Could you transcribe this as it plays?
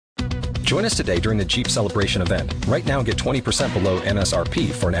Join us today during the Jeep Celebration event. Right now, get 20% below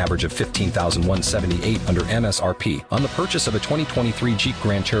MSRP for an average of $15,178 under MSRP on the purchase of a 2023 Jeep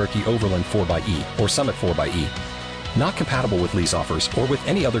Grand Cherokee Overland 4xE or Summit 4xE. Not compatible with lease offers or with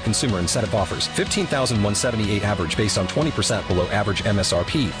any other consumer incentive offers. $15,178 average based on 20% below average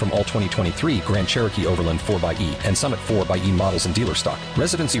MSRP from all 2023 Grand Cherokee Overland 4xE and Summit 4xE models in dealer stock.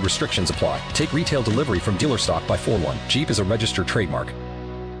 Residency restrictions apply. Take retail delivery from dealer stock by 4/1. Jeep is a registered trademark.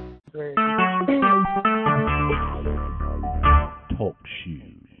 Talk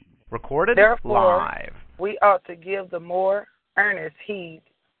shoes. Recorded Therefore, live. We ought to give the more earnest heed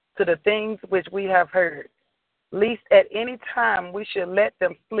to the things which we have heard, lest at any time we should let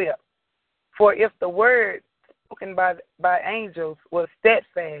them slip. For if the word spoken by angels was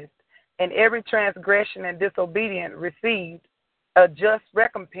steadfast, and every transgression and disobedience received a just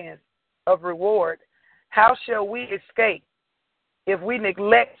recompense of reward, how shall we escape if we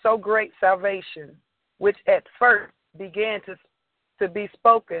neglect so great salvation, which at first began to be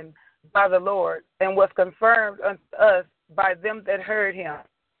spoken by the Lord, and was confirmed unto us by them that heard him?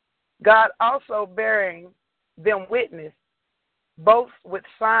 God also bearing them witness, both with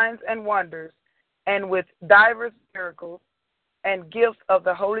signs and wonders, and with divers miracles and gifts of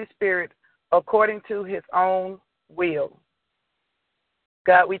the Holy Spirit, according to his own will.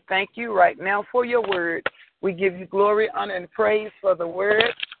 God, we thank you right now for your word. We give you glory, honor, and praise for the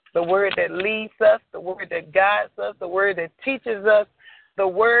word that leads us, the word that guides us, the word that teaches us, the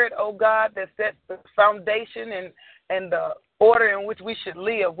word, oh God, that sets the foundation and the order in which we should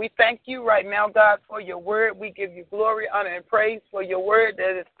live. We thank you right now, God, for your word. We give you glory, honor, and praise for your word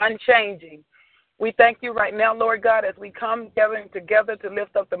that is unchanging. We thank you right now, Lord God, as we come gathering together to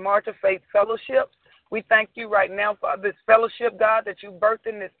lift up the March of Faith Fellowship. We thank you right now for this fellowship, God, that you birthed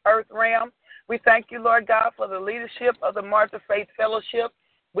in this earth realm. We thank you, Lord God, for the leadership of the March of Faith Fellowship.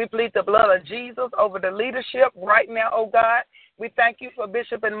 We plead the blood of Jesus over the leadership right now, oh God. We thank you for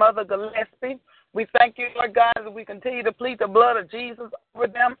Bishop and Mother Gillespie. We thank you, Lord God, as we continue to plead the blood of Jesus over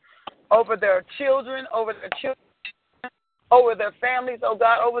them, over their children, over their families, oh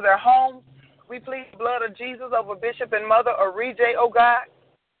God, over their homes. We plead the blood of Jesus over Bishop and Mother Orije, oh God.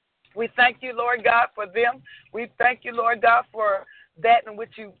 We thank you, Lord God, for them. We thank you, Lord God, for that in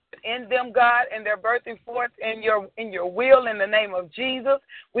which you in them, God, and their birthing forth in your will in the name of Jesus.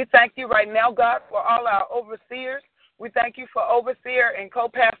 We thank you right now, God, for all our overseers. We thank you for overseer and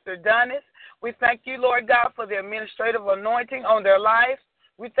co-pastor Donis. We thank you, Lord God, for the administrative anointing on their lives.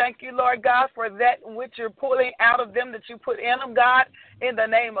 We thank you, Lord God, for that which you're pulling out of them that you put in them, God, in the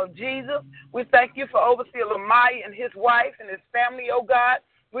name of Jesus. We thank you for overseer Lamai and his wife and his family, oh God.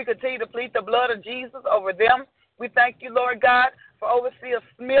 We continue to plead the blood of Jesus over them. We thank you, Lord God, for overseer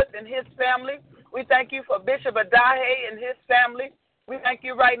Smith and his family. We thank you for Bishop Adahe and his family. We thank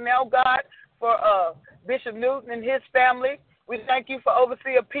you right now, God, for Bishop Newton and his family. We thank you for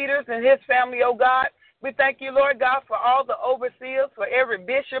Overseer Peters and his family, oh God. We thank you, Lord God, for all the overseers, for every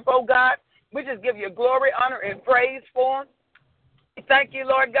bishop, oh God. We just give you glory, honor, and praise for them. We thank you,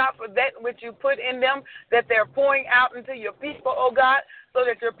 Lord God, for that which you put in them, that they're pouring out into your people, oh God, so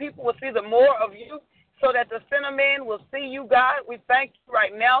that your people will see the more of you, so that the sinner man will see you, God. We thank you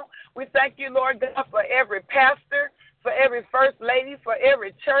right now. We thank you, Lord God, for every pastor, for every first lady, for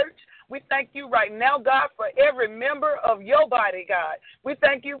every church. We thank you right now, God, for every member of your body, God. We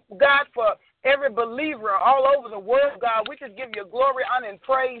thank you, God, for every believer all over the world, God. We just give you glory, honor, and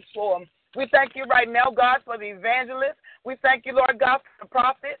praise for them. We thank you right now, God, for the evangelists. We thank you, Lord God, for the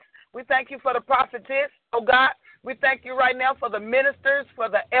prophets. We thank you for the prophetess, oh God. We thank you right now for the ministers, for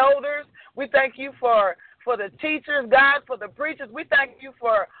the elders. We thank you for the teachers, God, for the preachers. We thank you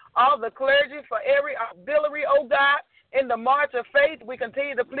for all the clergy, for every auxiliary, oh God. In the march of faith, we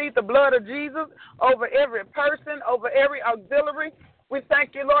continue to plead the blood of Jesus over every person, over every auxiliary. We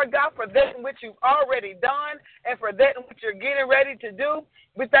thank you, Lord God, for that in which you've already done and for that in which you're getting ready to do.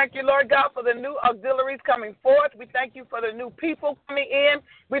 We thank you, Lord God, for the new auxiliaries coming forth. We thank you for the new people coming in.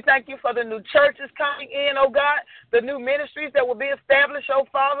 We thank you for the new churches coming in, oh God, the new ministries that will be established, oh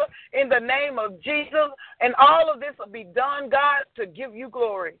Father, in the name of Jesus. And all of this will be done, God, to give you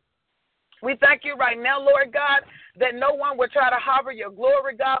glory. We thank you right now, Lord God, that no one will try to harbor your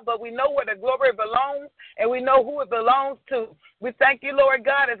glory, God, but we know where the glory belongs and we know who it belongs to. We thank you, Lord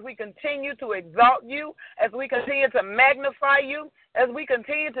God, as we continue to exalt you, as we continue to magnify you, as we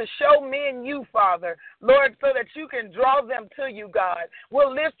continue to show men you, Father, Lord, so that you can draw them to you, God.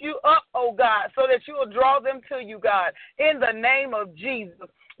 We'll lift you up, oh God, so that you will draw them to you, God, in the name of Jesus.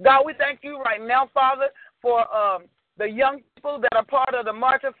 God, we thank you right now, Father, for the young people that are part of the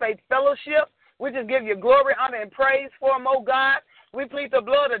March of Faith Fellowship. We just give you glory, honor, and praise for them, oh God. We plead the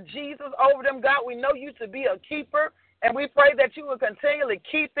blood of Jesus over them, God. We know you to be a keeper, and we pray that you will continually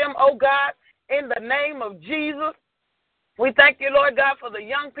keep them, oh God, in the name of Jesus. We thank you, Lord God, for the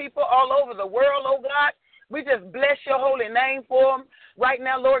young people all over the world, oh God. We just bless your holy name for them right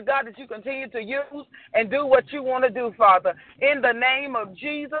now, Lord God, that you continue to use and do what you want to do, Father. In the name of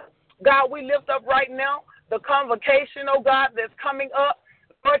Jesus, God, we lift up right now the convocation, oh God, that's coming up.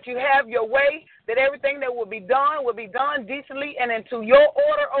 Lord, you have your way, that everything that will be done decently and into your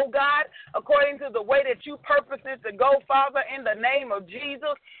order, oh God, according to the way that you purpose it to go, Father, in the name of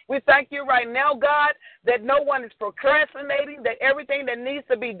Jesus. We thank you right now, God, that no one is procrastinating, that everything that needs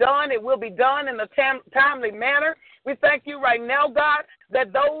to be done, it will be done in a timely manner. We thank you right now, God,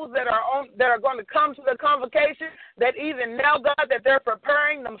 that those that are going to come to the convocation, that even now, God, that they're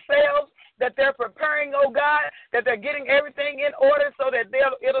preparing themselves, that they're preparing, oh God, that they're getting everything in order so that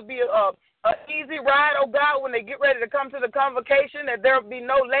it'll be an easy ride, oh God, when they get ready to come to the convocation, that there will be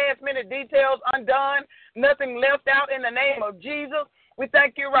no last-minute details undone, nothing left out in the name of Jesus. We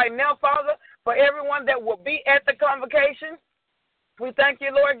thank you right now, Father, for everyone that will be at the convocation. We thank you,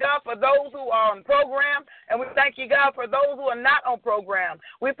 Lord God, for those who are on program, and we thank you, God, for those who are not on program.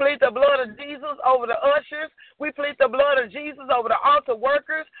 We plead the blood of Jesus over the ushers. We plead the blood of Jesus over the altar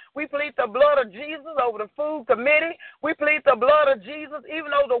workers. We plead the blood of Jesus over the food committee. We plead the blood of Jesus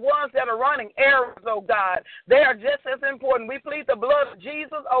even over the ones that are running errands, oh God. They are just as important. We plead the blood of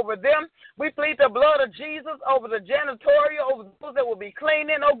Jesus over them. We plead the blood of Jesus over the janitorial, over those that will be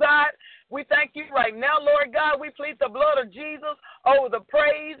cleaning, oh God. We thank you right now, Lord God. We plead the blood of Jesus over the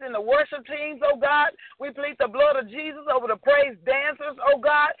praise and the worship teams, oh God. We plead the blood of Jesus over the praise dancers, oh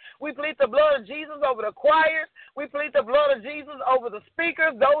God. We plead the blood of Jesus over the choirs. We plead the blood of Jesus over the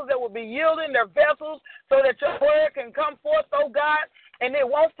speakers, those that will be yielding their vessels so that your word can come forth, oh God, and it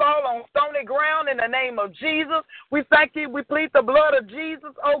won't fall on stony ground in the name of Jesus. We thank you. We plead the blood of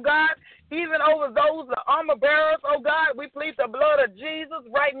Jesus, oh God, even over those, the armor bearers, oh God. We plead the blood of Jesus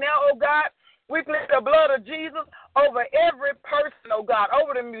right now, oh God. We plead the blood of Jesus over every person, oh God,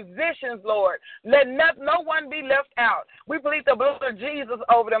 over the musicians, Lord. Let no one be left out. We plead the blood of Jesus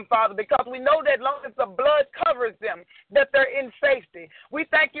over them, Father, because we know that long as the blood covers them, that they're in safety. We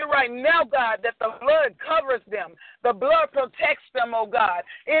thank you right now, God, that the blood covers them. The blood protects them, oh God,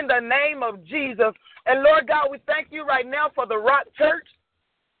 in the name of Jesus. And Lord God, we thank you right now for the Rock Church.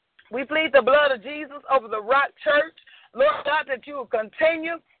 We plead the blood of Jesus over the Rock Church. Lord God, that you will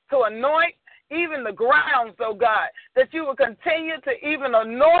continue to anoint even the grounds, oh God, that you will continue to even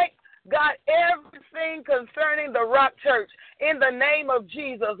anoint, God, everything concerning the Rock Church. In the name of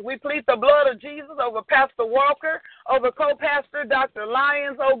Jesus, we plead the blood of Jesus over Pastor Walker, over co-pastor Dr.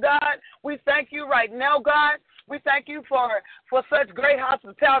 Lyons, oh God. We thank you right now, God. We thank you for such great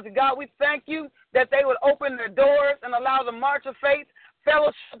hospitality, God. We thank you that they would open their doors and allow the March of Faith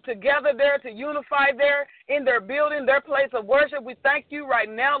fellowship together there, to unify there in their building, their place of worship. We thank you right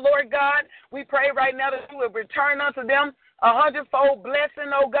now, Lord God. We pray right now that you will return unto them 100-fold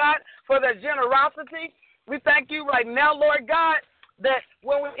blessing, oh God, for their generosity. We thank you right now, Lord God, that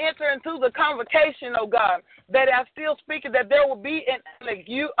when we enter into the convocation, oh God, that I'm still speaking, that there will be an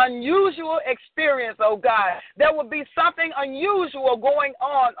unusual experience, oh God. There will be something unusual going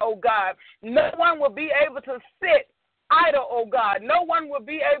on, oh God. No one will be able to sit idle, oh God. No one will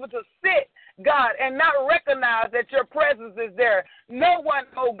be able to sit, God, and not recognize that your presence is there. No one,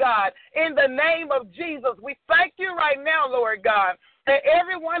 oh God. In the name of Jesus, we thank you right now, Lord God, that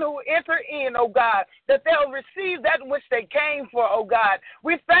everyone who enter in, oh God, that they'll receive that which they came for, oh God.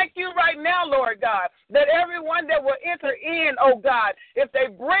 We thank you right now, Lord God, that everyone that will enter in, oh God, if they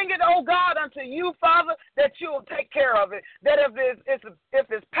bring it, oh God, unto you, Father, that you will take care of it. That if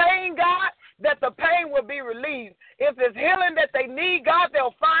it's pain, God, that the pain will be relieved. If it's healing that they need, God,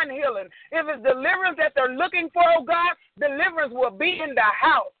 they'll find healing. If it's deliverance that they're looking for, oh God, deliverance will be in the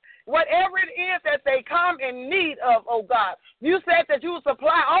house. Whatever it is that they come in need of, oh God, you said that you will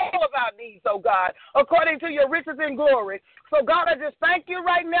supply all of our needs, oh God, according to your riches and glory. So, God, I just thank you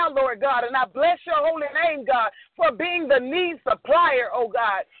right now, Lord God, and I bless your holy name, God, for being the need supplier, oh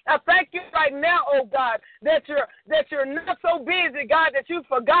God. I thank you right now, oh God, that you're not so busy, God, that you've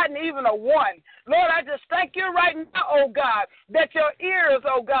forgotten even a one. Lord, I just thank you right now, oh God, that your ears,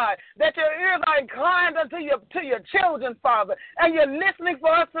 oh God, that your ears are inclined unto your children, Father, and you're listening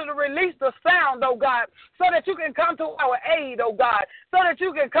for us to release the sound, oh God, so that you can come to our aid, oh God, so that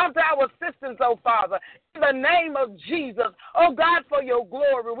you can come to our assistance, oh Father, in the name of Jesus, oh God, for your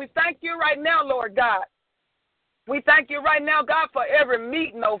glory. We thank you right now, Lord God, We thank you right now, God, for every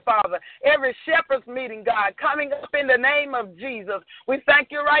meeting, oh Father, every shepherd's meeting, God, coming up in the name of Jesus. We thank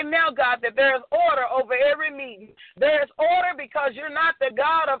you right now, God, that there is order over every meeting. There is order because you're not the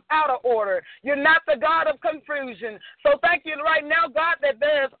God of out of order. You're not the God of confusion. So thank you right now, God, that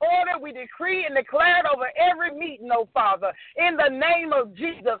there is order. We decree and declare it over every meeting, oh Father, in the name of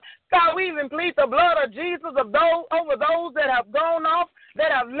Jesus. God, we even plead the blood of Jesus over those that have gone off,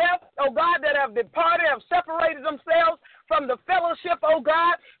 that have left, oh God, that have departed, have separated themselves from the fellowship, oh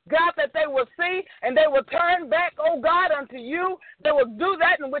God, God, that they will see and they will turn back, oh God, unto you. They will do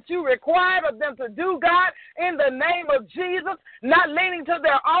that in which you required of them to do, God, in the name of Jesus, not leaning to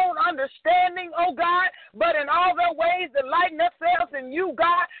their own understanding, oh God, but in all their ways delighting themselves in you,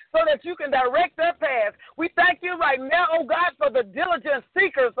 God, so that you can direct their paths. We thank you right now, oh God, for the diligent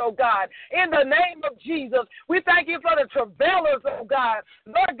seekers, oh God, in the name of Jesus. We thank you for the travailers, oh God.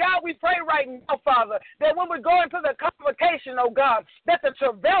 Lord God, we pray right now, Father, that when we go into the convocation, oh God, that the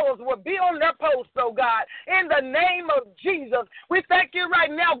travailers will be on their posts, oh God, in the name of Jesus. We thank you right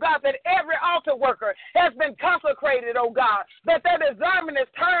now, God, that every altar worker has been consecrated, oh God, that their discernment is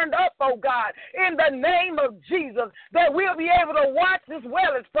turned up, oh God, in the name of Jesus, that we'll be able to watch as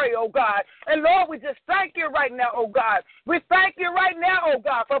well as pray, oh God. And Lord, we just thank you right now, oh God. We thank you right now, oh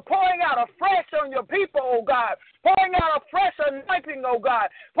God, for pouring out afresh on your people, oh God, pouring out a fresh anointing, oh God,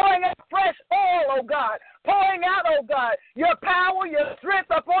 pouring out fresh oil, oh God, pouring out, oh God, your power, your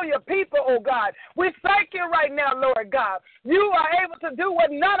strength upon your people, oh God. We thank you right now, Lord God. You are able to do what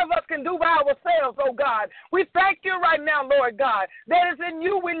none of us can do by ourselves, oh God. We thank you right now, Lord God, that is in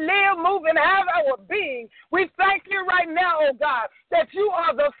you we live, move, and have our being. We thank you right now, oh God, that you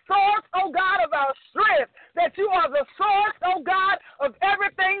are the source, oh God, of our strength, that you are the source, oh God, of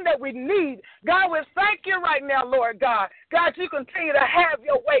everything that we need. God, we thank you right now, Lord God. God, you continue to have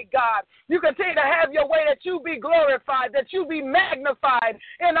your way, God. You continue to have your way, that you be glorified, that you be magnified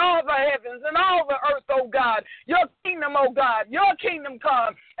in all the heavens and all the earth, oh God. Your kingdom, oh God, your kingdom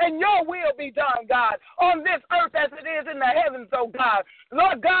come and your will be done, God, on this earth as it is in the heavens, oh God.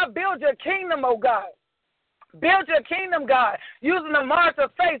 Lord God, build your kingdom, oh God. Build your kingdom, God, using the march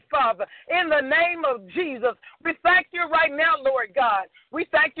of faith, Father, in the name of Jesus. We thank you right now, Lord God. We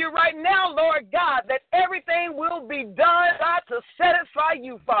thank you right now, Lord God, that everything will be done, God, to satisfy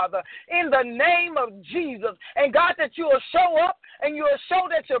you, Father, in the name of Jesus. And, God, that you will show up and you will show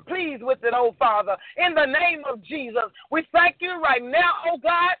that you're pleased with it, oh, Father, in the name of Jesus. We thank you right now, oh,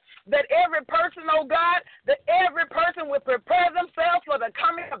 God, that every person, oh, God, that every person will prepare themselves for the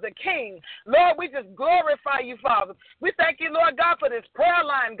coming of the King. Lord, we just glorify you, Father. We thank you, Lord God, for this prayer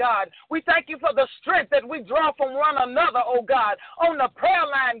line, God. We thank you for the strength that we draw from one another, oh God, on the prayer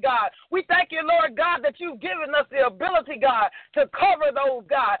line, God. We thank you, Lord God, that you've given us the ability, God, to cover those,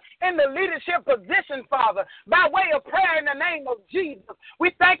 God, in the leadership position, Father, by way of prayer in the name of Jesus.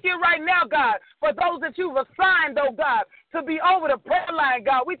 We thank you right now, God, for those that you've assigned, oh God, to be over the prayer line,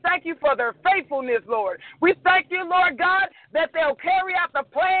 God. We thank you for their faithfulness, Lord. We thank you, Lord God, that they'll carry out the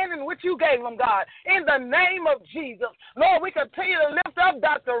plan in which you gave them, God, in the name of Jesus. Lord, we continue to lift up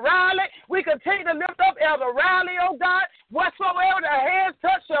Dr. Riley. We continue to lift up Elder Riley, oh God. Whatsoever their hands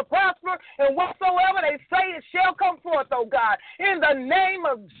touch shall prosper, and whatsoever they say it shall come forth, oh God. In the name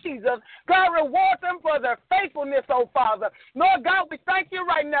of Jesus, God, reward them for their faithfulness, oh Father. Lord God, we thank you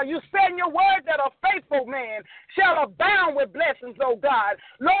right now. You said in your word that a faithful man shall abound with blessings, oh God.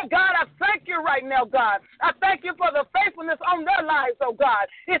 Lord God, I thank you right now, God. I thank you for the faithfulness on their lives, oh God.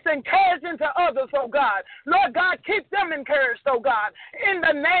 It's encouraging to others, oh God. Lord God, keep them encouraged, oh God, in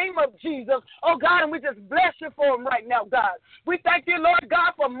the name of Jesus, oh God, and we just bless you for them right now, God. We thank you, Lord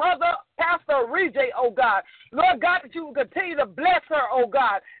God, for Mother Pastor Rejay, oh God. Lord God, that you will continue to bless her, oh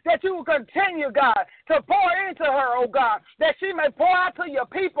God, that you will continue, God, to pour into her, oh God, that she may pour out to your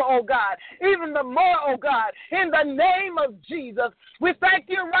people, oh God, even the more, oh God, in the name of Jesus. We thank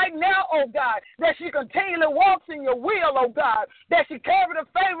you right now, oh God, that she continually walks in your will, oh God, that she carry the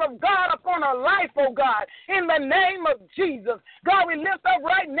favor of God upon her life, oh God, in the name of Jesus. God, we lift up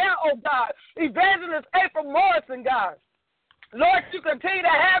right now, oh God, Evangelist April Morrison, God. Lord, you continue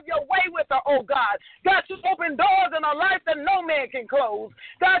to have your way with her, oh God. God, you open doors in her life that no man can close.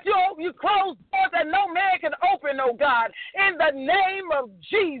 God, you close doors that no man can open, oh God. In the name of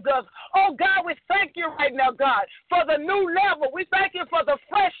Jesus, oh God, we thank you right now, God, for the new level. We thank you for the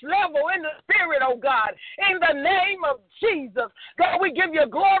fresh level in the spirit, oh God. In the name of Jesus, God, we give you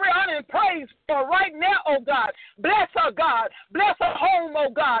glory, honor, and praise for right now, oh God. Bless her, God. Bless her home,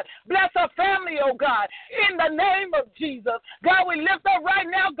 oh God. Bless her family, oh God. In the name of Jesus. God, we lift up right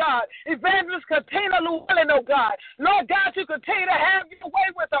now, God, Evangelist Katina Llewellyn, oh God. Lord God, you continue to have your way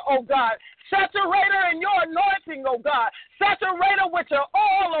with her, oh God. Saturate her in your anointing, anointing, oh God. Saturate her with your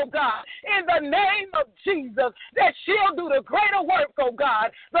oil, oh God, in the name of Jesus, that she'll do the greater work, oh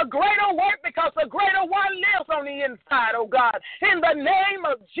God. The greater work because the greater one lives on the inside, oh God, in the name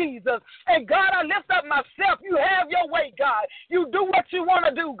of Jesus. And God, I lift up myself. You have your way, God. You do what you want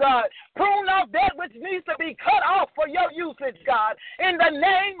to do, God. Prune off that which needs to be cut off for your usage, God, in the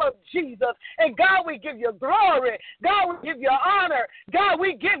name of Jesus. And God, we give you glory. God, we give you honor. God,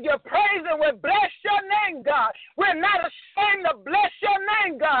 we give you praise, and we bless your name, God. We're not ashamed to bless your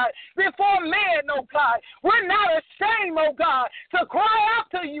name, God, before men, oh God. We're not ashamed, oh God, to cry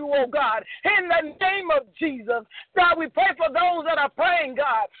out to you, oh God, in the name of Jesus. God, we pray for those that are praying,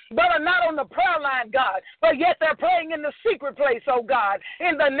 God, but are not on the prayer line, God, but yet they're praying in the secret place, oh God,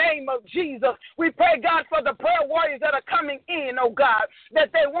 in the name of Jesus. We pray, God, for the prayer warriors that are coming in, oh God,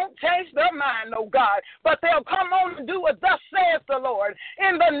 that they won't change their mind, oh God, but they'll come on and do what thus saith the Lord,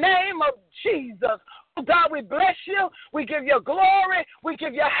 in the name of Jesus. Oh God, we bless you. We give you glory. We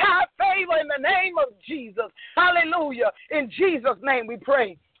give you high favor in the name of Jesus. Hallelujah. In Jesus' name we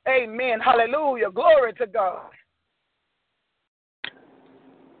pray. Amen. Hallelujah. Glory to God.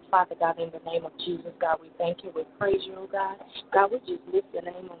 Father God, in the name of Jesus, God, we thank you. We praise you, oh God. God, we just lift your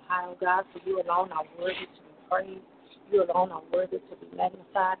name on high, oh God, for you alone are worthy to be praised. You alone are worthy to be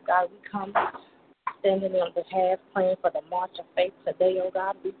magnified. God, we come standing on behalf, praying for the march of faith today, oh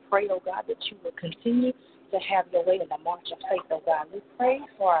God. We pray, oh God, that you will continue to have your way in the march of faith, oh God. We pray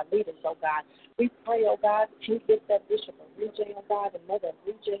for our leaders, oh God. We pray, oh God, that you lift up Bishop of Rejay, oh God, and Mother of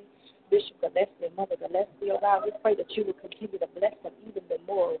Rejay, Bishop Gillespie and Mother Gillespie, oh God. We pray that you will continue to bless them even the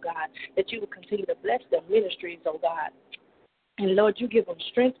more, oh God, that you will continue to bless their ministries, oh God. And, Lord, you give them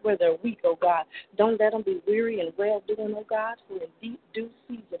strength where they're weak, oh God. Don't let them be weary and well-doing, oh God, for in deep due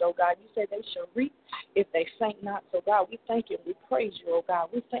season, oh God. You said they shall reap if they faint not. So, God, we thank you and we praise you, oh God.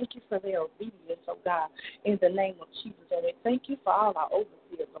 We thank you for their obedience, oh God, in the name of Jesus. And we thank you for all our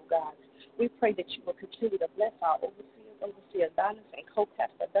overseers, oh God. We pray that you will continue to bless our Overseer Donis and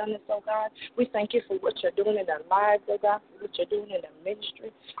Co-Pastor Donis, oh God. We thank you for what you're doing in their lives, oh God, for what you're doing in their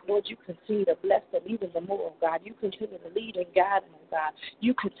ministry. Lord, you continue to bless them even the more, oh God. You continue to lead and guide them, oh God.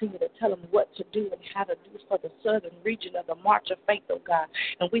 You continue to tell them what to do and how to do for the southern region of the March of Faith, oh God.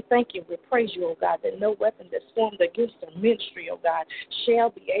 And we thank you, we praise you, oh God, that no weapon that's formed against their ministry, oh God,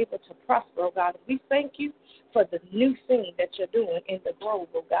 shall be able to prosper, oh God. We thank you for the new thing that you're doing in the grove,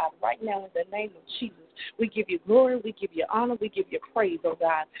 oh God, right now in the name of Jesus. We give you glory, we give you honor, we give you praise, oh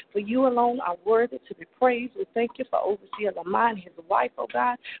God. For you alone are worthy to be praised. We thank you for Overseer Lamont and his wife, oh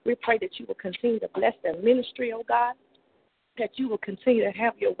God. We pray that you will continue to bless their ministry, oh God, that you will continue to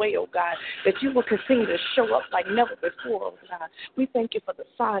have your way, oh God, that you will continue to show up like never before, oh God. We thank you for the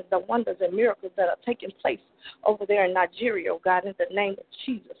signs, the wonders, and miracles that are taking place over there in Nigeria, oh God, in the name of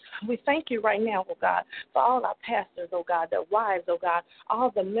Jesus. We thank you right now, oh God, for all our pastors, oh God, their wives, oh God, all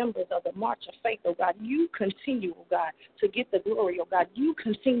the members of the March of Faith, oh God. You continue, oh God, to get the glory, oh God. You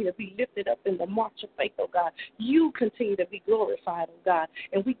continue to be lifted up in the March of Faith, oh God. You continue to be glorified, oh God.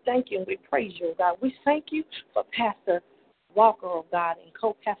 And we thank you and we praise you, oh God. We thank you for Pastor Walker, oh God, and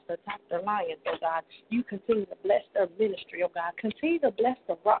co-pastor Dr. Lyons, oh God. You continue to bless their ministry, oh God. Continue to bless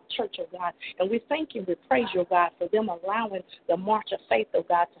the Rock Church, oh God. And we thank you and we praise you, oh God, for them allowing the March of Faith, oh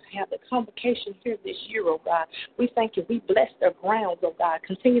God, to have the convocation here this year, oh God. We thank you. We bless their grounds, oh God.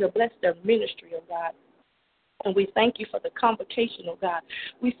 Continue to bless their ministry, oh God. And we thank you for the convocation, oh God.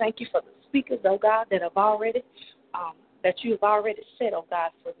 We thank you for the speakers, oh God, that have already that you have already set, oh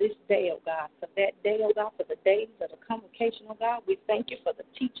God, for this day, oh God, for that day, oh God, for the days of the convocation, oh God. We thank you for the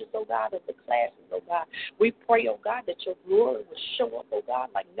teachers, oh God, of the classes, oh God. We pray, oh God, that your glory will show up, oh God,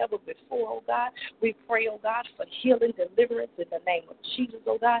 like never before, oh God. We pray, oh God, for healing, deliverance in the name of Jesus,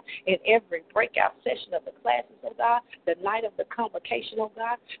 oh God, in every breakout session of the classes, oh God, the night of the convocation, oh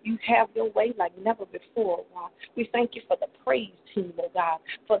God. You have your way like never before, oh God. We thank you for the praise team, oh God,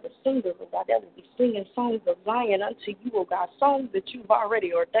 for the singers, oh God, that will be singing songs of Zion unto you, oh God, songs that you've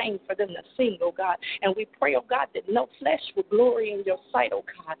already ordained for them to sing, oh God. And we pray, oh God, that no flesh will glory in your sight, oh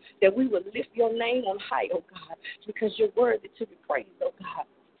God, that we will lift your name on high, oh God, because you're worthy to be praised, oh God.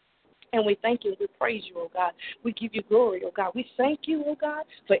 And we thank you and we praise you, oh God. We give you glory, oh God. We thank you, oh God,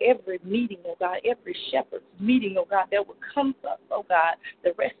 for every meeting, oh God, every shepherd's meeting, oh God, that will come up, oh God,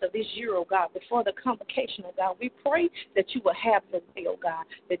 the rest of this year, oh God, before the convocation, oh God. We pray that you will have your way, oh God,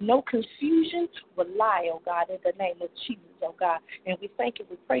 that no confusion will lie, oh God, in the name of Jesus, oh God. And we thank you,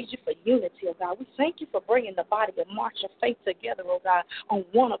 we praise you for unity, oh God. We thank you for bringing the body of March of Faith together, oh God, on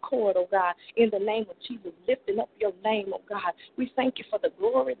one accord, oh God, in the name of Jesus, lifting up your name, oh God. We thank you for the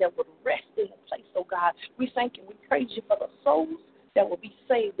glory that would rest in the place, oh God. We thank you. We praise you for the souls that will be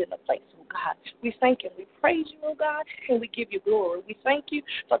saved in the place, oh God. We thank you and we praise you, oh God, and we give you glory. We thank you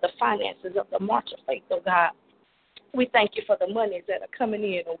for the finances of the March of Faith, oh God. We thank you for the monies that are coming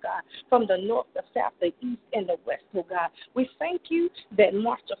in, oh God, from the north, the south, the east, and the west, oh God. We thank you that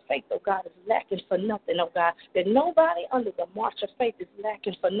March of Faith, oh God, is lacking for nothing, oh God, that nobody under the March of Faith is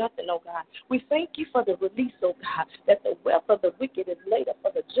lacking for nothing, oh God. We thank you for the release, oh God, that the wealth of the wicked is laid up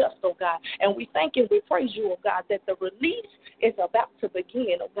for the just, oh God. And we thank you and we praise you, oh God, that the release is about to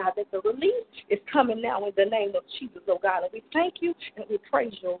begin, oh God, that the release is coming now in the name of Jesus, oh God. And we thank you and we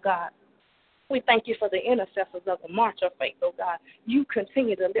praise you, oh God. We thank you for the intercessors of the March of Faith, oh God. You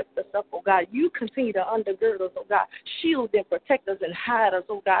continue to lift us up, oh God. You continue to undergird us, oh God. Shield and protect us and hide us,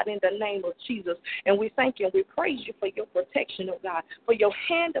 oh God, in the name of Jesus. And we thank you and we praise you for your protection, oh God, for your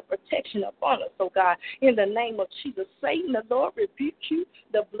hand of protection upon us, oh God. In the name of Jesus, Satan, the Lord rebuke you.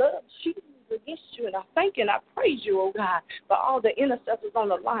 The blood of Jesus against you. And I thank you and I praise you, oh God, for all the intercessors on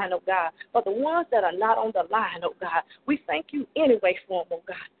the line, oh God, for the ones that are not on the line, oh God. We thank you anyway for them, oh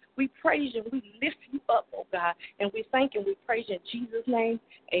God. We praise you and we lift you up, oh God, and we thank you and we praise you in Jesus' name.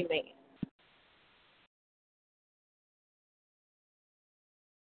 Amen.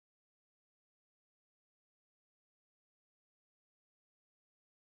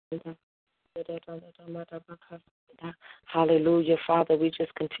 Hallelujah, Father. We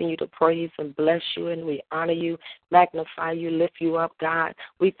just continue to praise and bless you, and we honor you, magnify you, lift you up, God.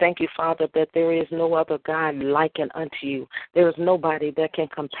 We thank you, Father, that there is no other God likened unto you. There is nobody that can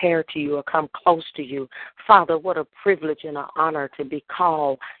compare to you or come close to you. Father, what a privilege and an honor to be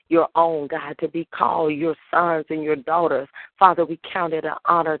called your own, God, to be called your sons and your daughters. Father, we count it an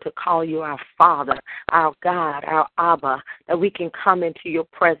honor to call you our Father, our God, our Abba, that we can come into your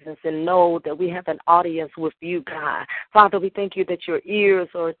presence and know that we have an audience with you, God. Father, we thank you that your ears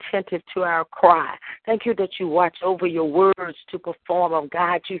are attentive to our cry. Thank you that you watch over your words to perform them.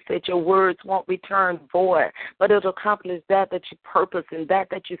 God, you said your words won't return void, but it'll accomplish that you purpose and that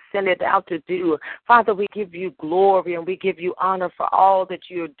you send it out to do. Father, we give you glory and we give you honor for all that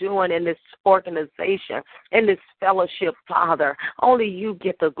you're doing in this organization, in this fellowship, Father. Only you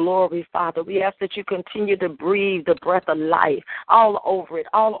get the glory, Father. We ask that you continue to breathe the breath of life all over it,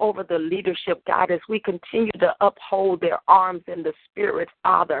 all over the leadership, God, as we continue to uphold their arms in the Spirit,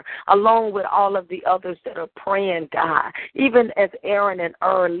 Father, along with all of the others that are praying, God. Even as Aaron and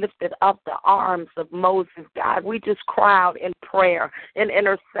lifted up the arms of Moses, God, we just cry out in prayer, in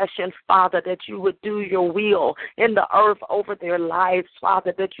intercession, Father, that you would do your will in the earth over their lives,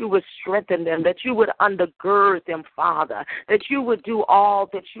 Father, that you would strengthen them, that you would undergird them, Father, that you would do all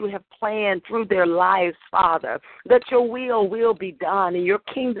that you have planned through their lives, Father, that your will be done and your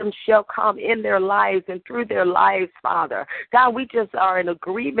kingdom shall come in their lives and through their lives, Father. God, we just are in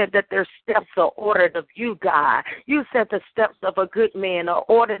agreement that their steps are ordered of you, God. You said the steps of a good man are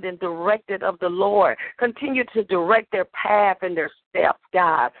ordered and directed of the Lord. Continue to direct their path and their steps,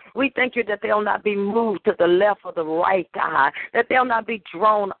 God. We thank you that they'll not be moved to the left or the right, God, that they'll not be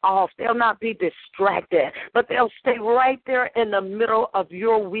drawn off, they'll not be distracted, but they'll stay right there in the middle of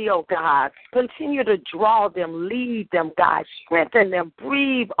your will, God. Continue to draw them, lead them, God, strengthen them,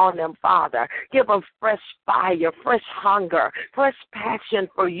 breathe on them, Father. Give them fresh fire, fresh hunger, fresh passion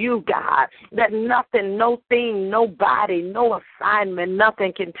for you, God, that nothing, no thing, nobody, no assignment,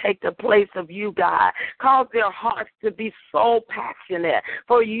 nothing can take the place of you, God. Cause their hearts to be so passionate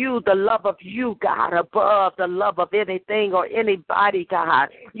for you, the love of you, God, above the love of anything or anybody, God.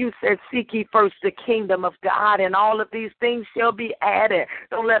 You said, seek ye first the kingdom of God, and all of these things shall be added.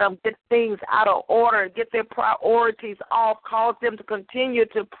 Don't let them get things out of order, get their priorities off. Cause them to continue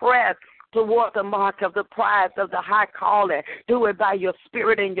to press toward the mark of the prize of the high calling. Do it by your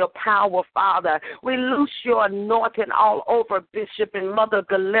spirit and your power, Father. We loose your anointing all over Bishop and Mother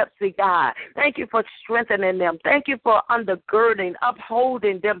Gillespie, God. Thank you for strengthening them. Thank you for undergirding,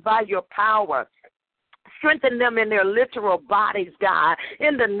 upholding them by your power. Strengthen them in their literal bodies, God.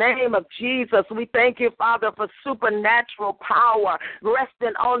 In the name of Jesus, we thank you, Father, for supernatural power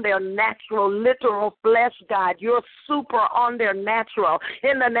resting on their natural, literal flesh, God. You're super on their natural.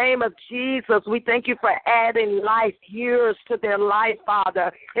 In the name of Jesus, we thank you for adding life years to their life,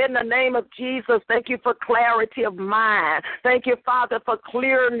 Father. In the name of Jesus, thank you for clarity of mind. Thank you, Father, for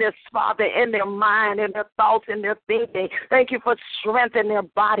clearness, Father, in their mind, in their thoughts, in their thinking. Thank you for strengthening their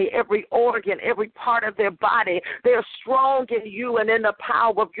body, every organ, every part of their their body. They're strong in you and in the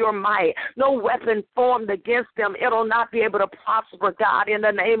power of your might. No weapon formed against them, it'll not be able to prosper, God, in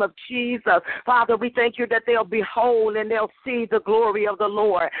the name of Jesus. Father, we thank you that they'll be whole and they'll see the glory of the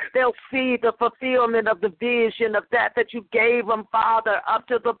Lord. They'll see the fulfillment of the vision of that you gave them, Father, up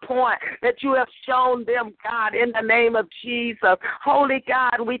to the point that you have shown them, God, in the name of Jesus. Holy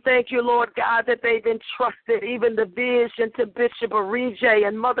God, we thank you, Lord God, that they've entrusted even the vision to Bishop Arije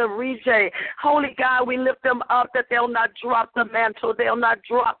and Mother Arije. Holy God, we lift them up that they'll not drop the mantle. They'll not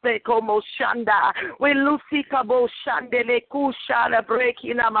drop the Komo Shanda. We Lucy Kabo Shandele Kushala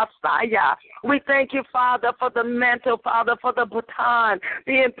Brekina Messiah. We thank you, Father, for the mantle, Father, for the baton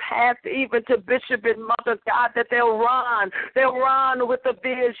being passed even to Bishop and Mother, God, that they'll run. They'll run with the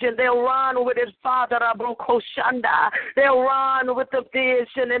vision. They'll run with it, Father, Abuko Shanda. They'll run with the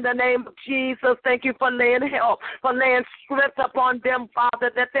vision in the name of Jesus. Thank you for laying help, for laying strength upon them,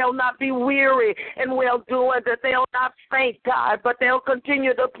 Father, that they'll not be weary in well-doing, that they'll not faint, God, but they'll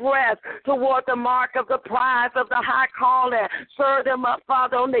continue to press toward the mark of the prize of the high calling. Stir them up,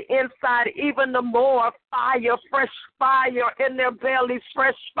 Father, on the inside, even the more fire, fresh fire in their bellies,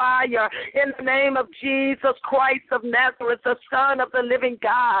 fresh fire in the name of Jesus Christ of Nazareth, the Son of the living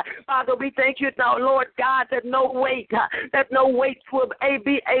God. Father, we thank you now, Lord God, that no weight will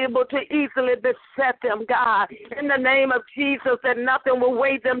be able to easily beset them, God. In the name of Jesus, that nothing will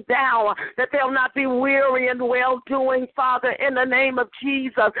weigh them down, that they'll not be weary in well-doing, Father, in the name of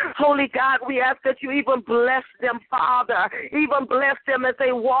Jesus. Holy God, we ask that you even bless them, Father, even bless them as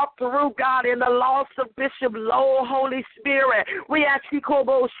they walk through, God, in the loss of Bishop Lowell, Holy Spirit. We ask you,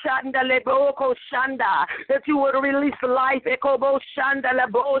 Kobo Shanda Leboko Shanda, that you would release life, Kobo Shanda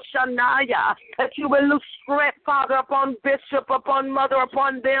Lebo Shanaya, that you will lose strength, Father, upon Bishop, upon Mother,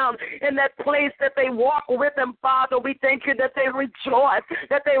 upon them, in that place that they walk with them, Father. We thank you that they rejoice,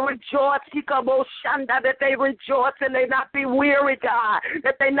 Kobo Shanda, that they rejoice and they not be weary, God,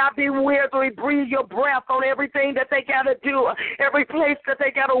 that they not be weary. Breathe your breath on everything that they got to do, every place that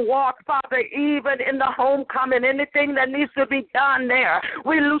they got to walk, Father, even in the homecoming, anything that needs to be done there.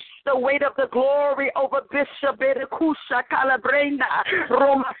 We loose the weight of the glory over Bishop Bedekusha Calabrena,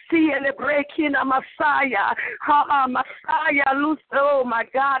 Romasia Lebrekina Messiah, Messiah, loose, oh my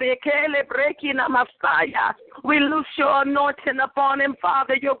God, Ekele Brekina Messiah. We loose your anointing upon him,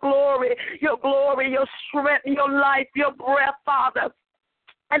 Father, your glory, your strength, your life, your breath, Father.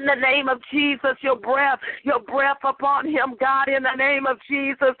 In the name of Jesus, your breath upon him, God, in the name of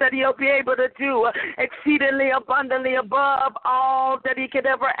Jesus, that he'll be able to do exceedingly abundantly above all that he could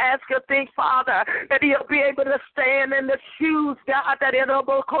ever ask or think, Father, that he'll be able to stand in the shoes, God, that he'll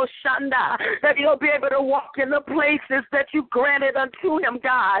be able to walk in the places that you granted unto him,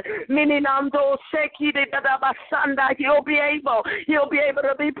 God. He'll be able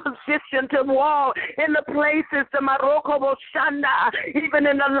to be positioned to walk in the places, the Maroko Shanda, even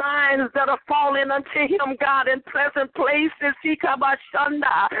in the lines that are falling unto him, God, in pleasant places,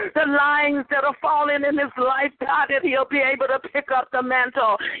 the lines that are falling in his life, God, that he'll be able to pick up the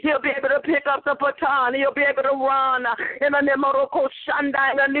mantle, he'll be able to pick up the baton, he'll be able to run in a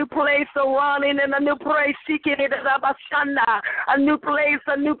new place of running, in a new place,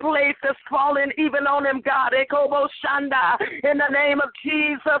 a new place that's falling even on him, God, in the name of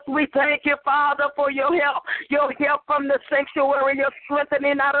Jesus. We thank you, Father, for your help from the sanctuary, your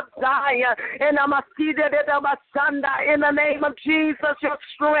strengthening out of Zion, and in the name of Jesus, your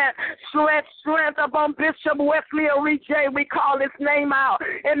strength upon Bishop Wesley Arije. We call his name out.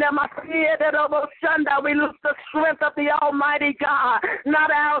 In the we lose the strength of the Almighty God,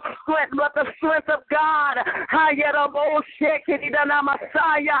 not our strength, but the strength of God.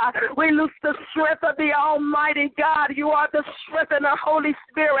 We lose the strength of the Almighty God. You are the strength and the Holy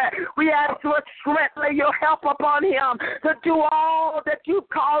Spirit. We ask your strength, lay your help upon him to do all that you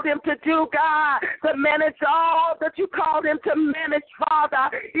called him to do, God, to manage all that you called him to manage, Father.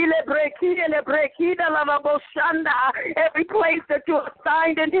 Every place that you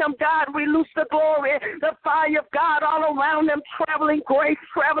assigned in him, God, we loose the glory, the fire of God all around him, traveling grace,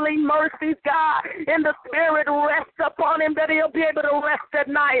 traveling mercies, God, in the Spirit rest upon him, that he'll be able to rest at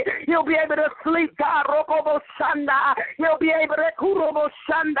night. He'll be able to sleep, God. He'll be able to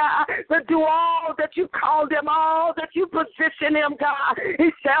do all that you called him, all that you position him, God.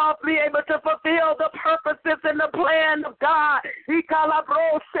 He shall be able to fulfill the purposes and the plan of God.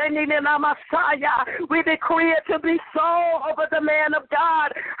 We decree it to be so over the man of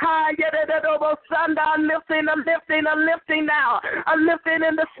God. I'm lifting now. A lifting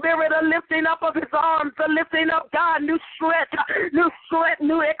in the spirit, a lifting up of his arms, a lifting up, God, new strength,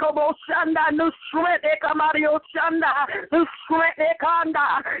 new Ekobo Shanda, new strength, Ekamario Shanda, new strength,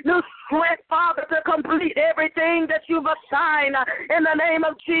 Ekanda, new strength, Father, to complete everything that you've assigned in the name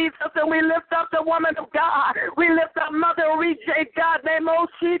of Jesus. And we lift up the woman of God. We lift up Mother Rejay, God, name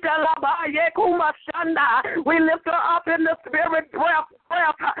Oshita Labaye Kuma Shanda. We lift her up in the spirit, breath,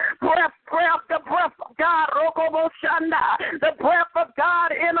 the breath of God, Rokobo Shanda, the breath of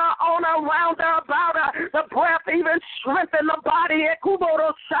God in her, on her, around her, about her, the breath even strengthen the body,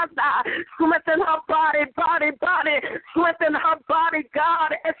 Ekuboro Shanda, strengthen her body, strengthen her body,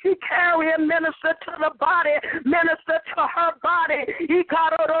 God, as she carry and minister to the body, minister to her body,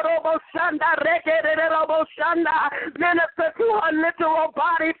 Ikarorobo Shanda, Rekerobo Shanda, minister to her literal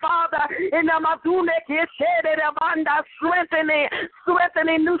body, Father, in the Mazune Kishere Banda, strengthening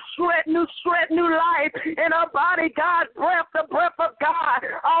new strength, new life in her body, God, the breath of God,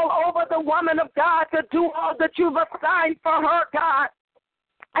 all over the woman of God to do all that you've assigned for her, God.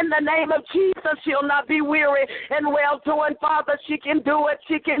 In the name of Jesus, she'll not be weary and well-doing, Father. She can do it.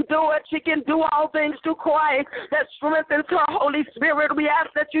 She can do it. She can do all things through Christ that strengthens her, Holy Spirit. We ask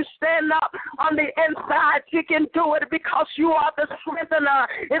that you stand up on the inside. She can do it because you are the strengthener.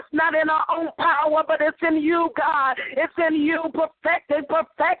 It's not in our own power, but it's in you, God. It's in you. Perfect in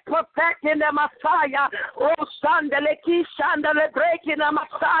the Messiah. Rosandele Kishandele breaking the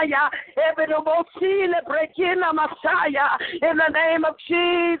Messiah. Every breaking the Messiah. In the name of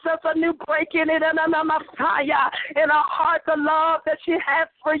Jesus. Jesus, a new breaking in the Messiah, in our heart, the love that she has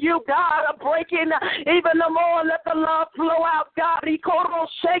for you, God, a breaking even the more. Let the love flow out, God.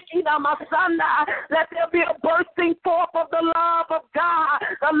 Let there be a bursting forth of the love of God,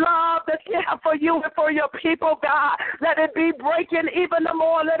 the love that you have for you and for your people, God. Let it be breaking even the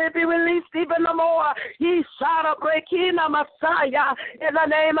more. Let it be released even the more. He shot a breaking a Messiah in the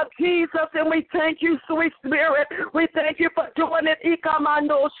name of Jesus, and we thank you, sweet Spirit. We thank you for doing it.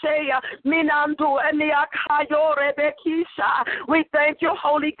 We thank you,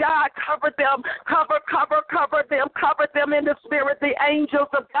 Holy God. Cover them, cover them in the spirit, the angels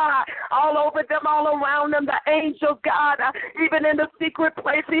of God, all over them, all around them, the angels, God, even in the secret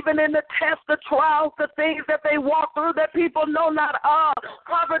place, even in the tests, the trials, the things that they walk through that people know not of.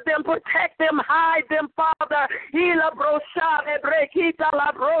 Cover them, protect them, hide them, Father. In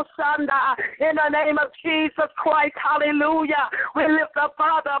the name of Jesus Christ, hallelujah. We lift up,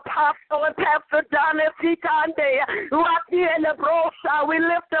 Father, Apostle and Pastor Donna Sikande, Raki and the Brosa. We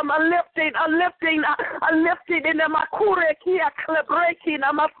lift them, a lifting in the Makure Kia breaking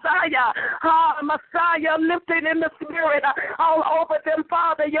a Messiah. Messiah, lifting in the spirit all over them,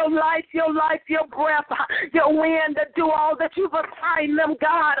 Father. Your life, your breath, your wind to do all that you've assigned them,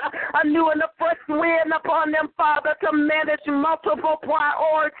 God. A new and a fresh wind upon them, Father, to manage multiple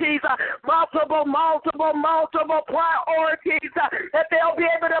priorities, multiple priorities, that they'll be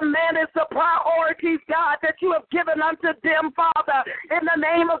able to manage the priorities, God, that you have given unto them, Father, in the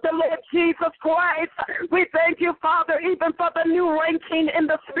name of the Lord Jesus Christ. We thank you, Father, even for the new ranking in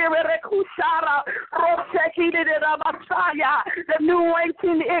the spirit, the new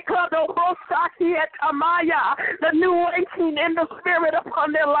ranking, the new ranking in the spirit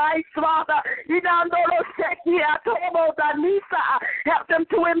upon their lives, Father. Help them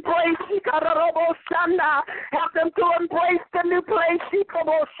to embrace, help them to embrace the new place,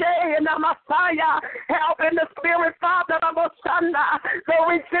 in the Messiah. Help in the spirit, Father, the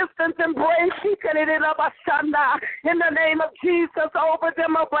resistance, embrace, in the name of Jesus, over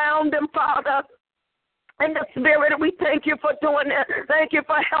them, around them, Father. In the spirit, we thank you for doing it. Thank you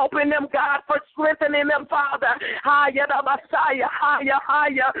for helping them, God, for strengthening them, Father. Higher, the Messiah, higher in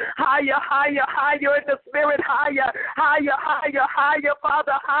the spirit, higher,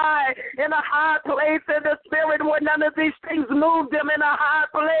 Father, high, in a high place in the spirit where none of these things move them, in a high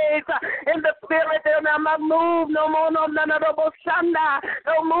place in the spirit. They'll not move no more, none of the Boshanda,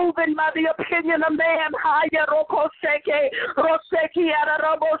 no moving by the opinion of man. Higher, Roseki,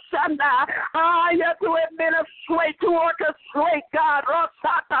 higher to it. Administrate, to orchestrate, God,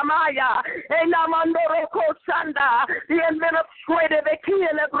 Rosatamaya, Enamandoroko Sanda, the administrative,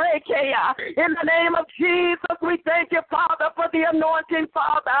 in the name of Jesus, we thank you, Father, for the anointing,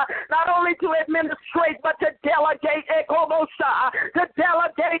 Father, not only to administrate, but to delegate,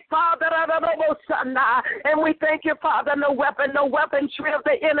 Father, And we thank you, Father, no weaponry of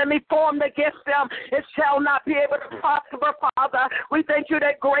the enemy formed against them, it shall not be able to prosper, Father. We thank you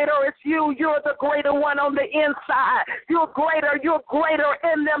that greater is you. You're the greater one on the inside. You're greater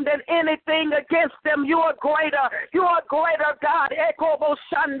in them than anything against them. You are greater, God.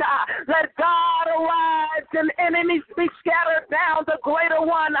 Let God arise and enemies be scattered down. The greater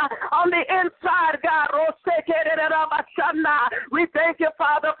one on the inside, God. We thank you,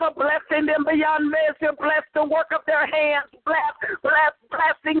 Father, for blessing them beyond measure. Bless the work of their hands.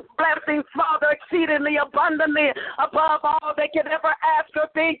 Blessings, Father, exceedingly abundantly above all they can ever ask or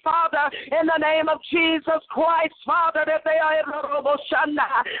think, Father, in the name of Jesus Christ, Father, that they are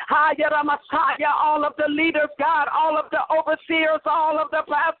all of the leaders, God, all of the overseers, all of the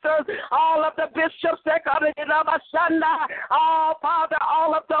pastors, all of the bishops, Father,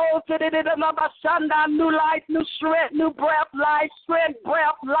 all of those that new life, new strength, new breath, life, strength,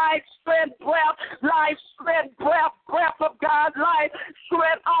 breath, life, strength, breath, life, strength, breath of God, life,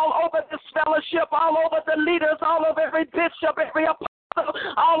 strength all over this fellowship, all over the leaders, all over every bishop, every apostle,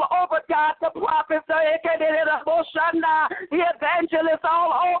 all over, God, the prophets, the evangelists,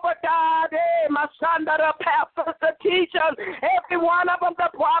 all over, God, the pastors, the teachers, every one of them, the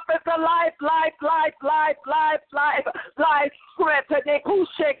prophets, the life,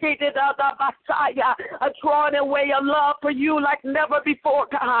 a drawing away a love for you like never before,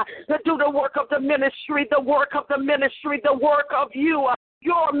 God, to do the work of the ministry, the work of you,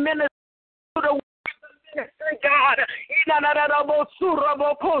 your ministry, God,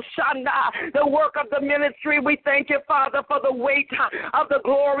 the work of the ministry. We thank you, Father, for the weight of the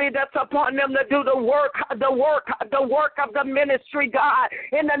glory that's upon them to do the work of the ministry, God.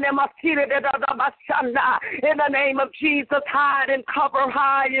 In the name of Jesus, hide and cover,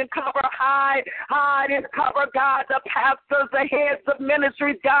 God, the pastors, the heads of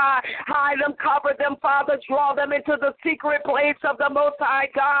ministries, God. Hide them, cover them, Father. Draw them into the secret place of the Most High,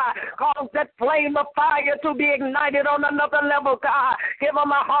 God. Cause that flame of fire to be ignited on another level, God. Give them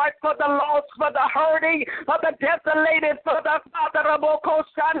a heart for the lost, for the hurting, for the desolated, for the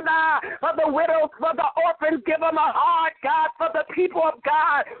widows, for the orphans. Give them a heart, God, for the people of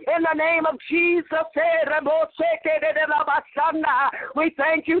God. In the name of Jesus, we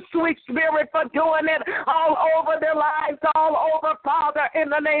thank you, sweet Spirit, for doing it all over their lives, all over, Father, in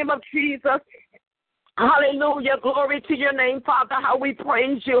the name of Jesus. Hallelujah. Glory to your name, Father, how we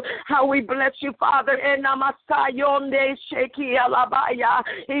praise you, how we bless you, Father.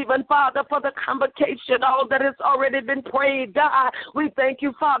 Even, Father, for the convocation, all that has already been prayed, God. We thank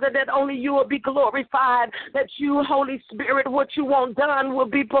you, Father, that only you will be glorified, that you, Holy Spirit, what you want done will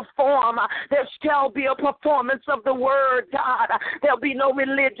be performed. There shall be a performance of the word, God. There'll be no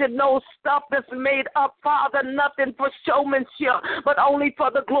religion, no stuff that's made up, Father, nothing for showmanship, but only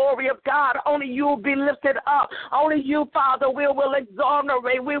for the glory of God. Only you will be lifted up. Only you, Father, we will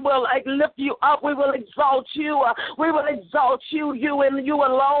exonerate. We will lift you up. We will exalt you. We will exalt you, you and you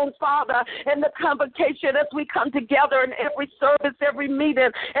alone, Father, in the convocation as we come together in every service, every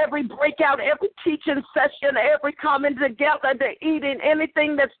meeting, every breakout, every teaching session, every coming together, the eating,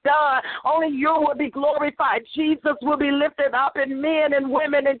 anything that's done. Only you will be glorified. Jesus will be lifted up, and men and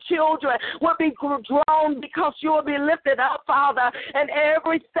women and children will be drawn because you will be lifted up, Father. And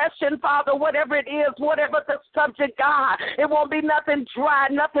every session, Father, whatever it is, whatever the subject, God, it won't be nothing dry,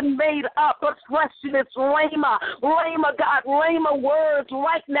 nothing made up, but freshness, rhema, God, rhema words,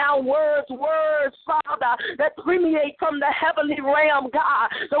 right now words, Father, that permeate from the heavenly realm, God,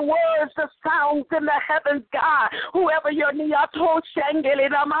 the words, the sounds in the heavens, God, whoever your niato shangele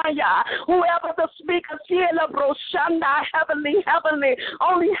ramaya, whoever the speaker, heavenly,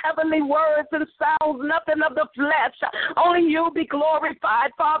 only heavenly words and sounds, nothing of the flesh, only you be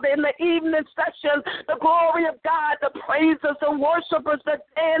glorified, Father, in the evening session, the glory of God, the praises, the worshipers, the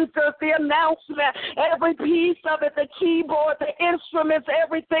dancers, the announcement, every piece of it, the keyboard, the instruments,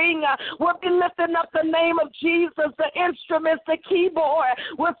 everything will be lifting up the name of Jesus. The instruments, the keyboard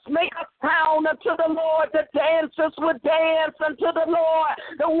will make a sound unto the Lord. The dancers will dance unto the Lord.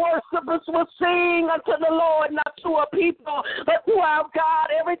 The worshipers will sing unto the Lord, not to a people, but to our God.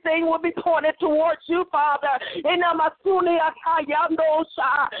 Everything will be pointed towards you, Father.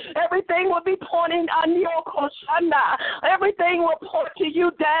 Everything will be pointing on your Koshana. Everything will point to you,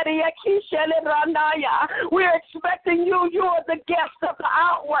 Daddy. We're expecting you. You are the guest of the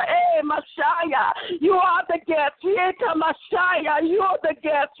hour. Hey, Messiah. You are the guest. Messiah. You are the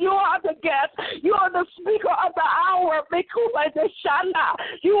guest. You are the guest. You are the speaker of the hour.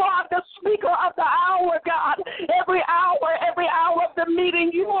 You are the speaker of the hour, God. Every hour of the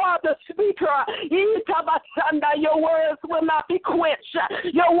meeting, you are the speaker. Your words will not be quenched.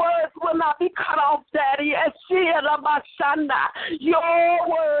 Your words will not be cut off, Daddy. Your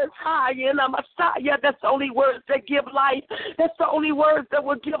words, Messiah, that's the only words that give life. That's the only words that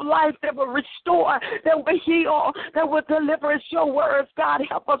will give life, that will restore, that will heal, that will deliver. It's your words, God.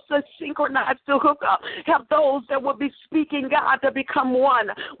 Help us to synchronize, to hook up. Help those that will be speaking, God, to become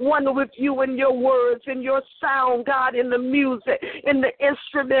one with you in your words, in your sound, God, in the music, in the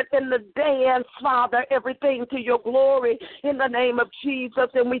instrument, in the dance, Father, everything to your glory in the name of Jesus.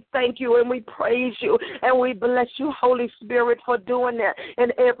 And we thank you and we praise you and we bless you, Holy Spirit, for doing that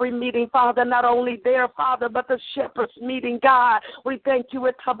in every meeting, Father, not only there, Father, but the shepherds meeting, God. We thank you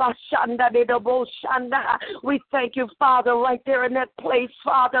with Tabashanda de Boshanda. We thank you, Father, right there in that place,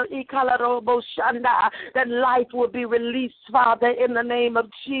 Father, that life will be released, Father, in the name of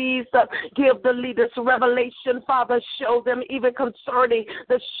Jesus. Give the leaders revelation, Father. Show them even concerning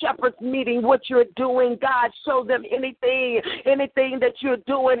the shepherds meeting what you're doing, God. Show them anything that you're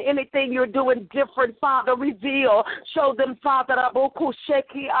doing different, Father. Reveal. Show them, Father,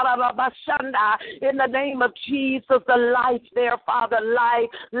 in the name of Jesus, the life there, Father, life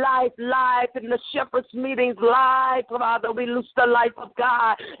in the shepherds meetings, life, Father. We loose the life of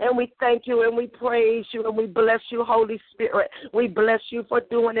God, and we thank you, and we praise you, and we bless you, Holy Spirit. We bless you for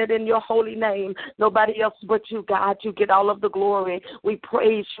doing it in your holy name. Nobody else but you, God. You get all of the glory. We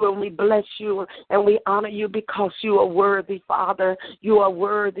praise you, and we bless you, and we honor you because you are worthy, Father. You are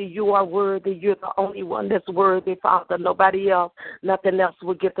worthy. You are worthy. You're the only one that's worthy, Father. Nobody else, nothing else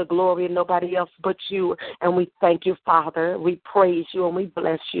will get the glory, nobody else but you. And we thank you, Father. We praise you, and we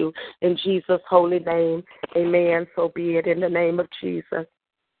bless you in Jesus' holy name. Amen. So be it in the name of Jesus.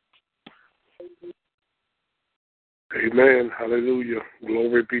 Amen. Hallelujah.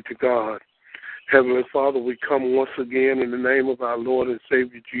 Glory be to God. Heavenly Father, we come once again in the name of our Lord and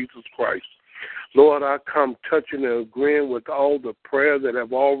Savior Jesus Christ. Lord, I come touching and agreeing with all the prayers that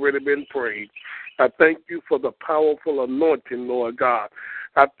have already been prayed. I thank you for the powerful anointing, Lord God.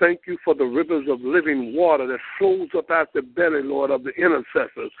 I thank you for the rivers of living water that flows up out the belly, Lord, of the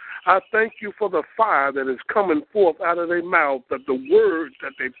intercessors. I thank you for the fire that is coming forth out of their mouth, that the words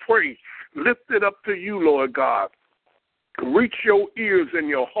that they pray lifted up to you, Lord God. Reach your ears and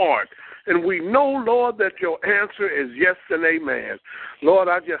your heart. And we know, Lord, that your answer is yes and amen. Lord,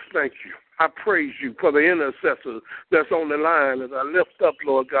 I just thank you. I praise you for the intercessors that's on the line as I lift up,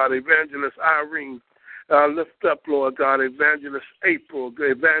 Lord God, Evangelist Irene. I lift up, Lord God, Evangelist April,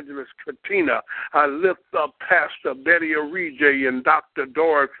 Evangelist Katina. I lift up Pastor Betty Orije and Dr.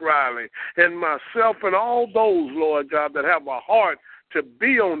 Doris Riley and myself and all those, Lord God, that have a heart to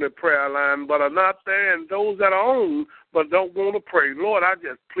be on the prayer line but are not there, and those that are on but don't want to pray. Lord, I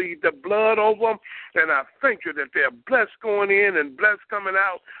just plead the blood over them, and I thank you that they're blessed going in and blessed coming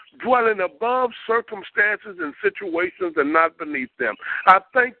out, dwelling above circumstances and situations and not beneath them. I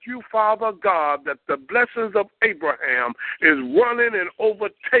thank you, Father God, that the blessings of Abraham is running and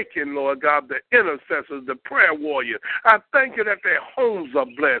overtaking, Lord God, the intercessors, the prayer warriors. I thank you that their homes are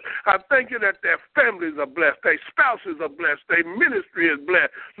blessed. I thank you that their families are blessed, their spouses are blessed, their ministry is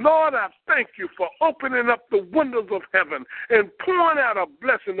blessed. Lord, I thank you for opening up the windows of heaven and pouring out a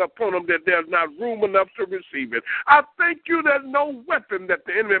blessing upon them that there's not room enough to receive it. I thank you that no weapon that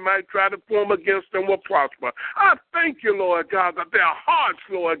the enemy might try to form against them will prosper. I thank you, Lord God, that their hearts,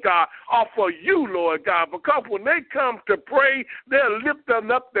 Lord God, are for you, Lord God, because when they come to pray, they're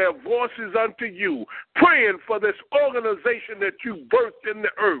lifting up their voices unto you, praying for this organization that you birthed in the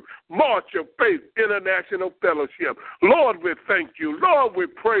earth, March of Faith International Fellowship. Lord, we thank you. Lord, we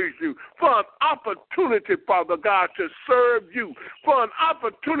praise you for an opportunity, Father God, to serve you, for an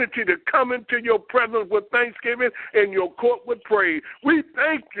opportunity to come into your presence with thanksgiving and your court with praise. We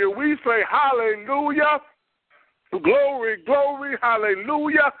thank you. We say hallelujah, glory, glory,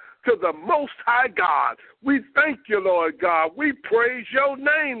 hallelujah to the Most High God. We thank you, Lord God. We praise your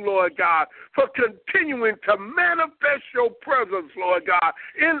name, Lord God, for continuing to manifest your presence, Lord God,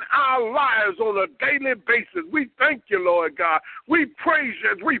 in our lives on a daily basis. We thank you, Lord God. We praise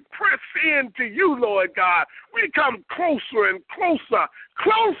you as we press into you, Lord God. We come closer and closer,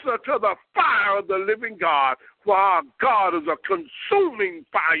 closer to the fire of the living God. For our God is a consuming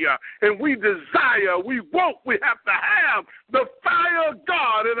fire, and we desire, we want, we have to have the fire of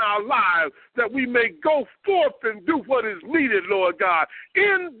God in our lives that we may go forth and do what is needed, Lord God,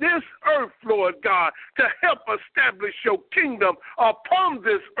 in this earth, Lord God, to help establish your kingdom upon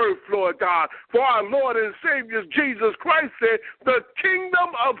this earth, Lord God. For our Lord and Savior Jesus Christ said, the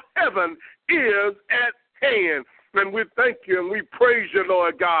kingdom of heaven is at hand. And we thank you and we praise you,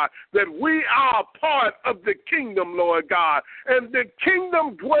 Lord God, that we are part of the kingdom, Lord God. And the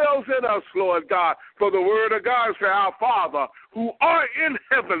kingdom dwells in us, Lord God. For the word of God says, our Father, who art in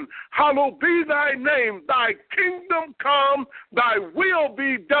heaven, hallowed be thy name. Thy kingdom come, thy will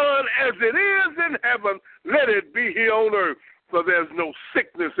be done as it is in heaven. Let it be here on earth. For there's no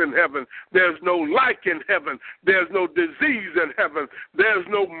sickness in heaven. There's no lack in heaven. There's no disease in heaven. There's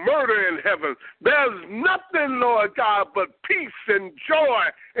no murder in heaven. There's nothing, Lord God, but peace and joy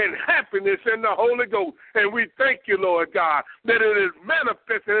and happiness in the Holy Ghost. And we thank you, Lord God, that it is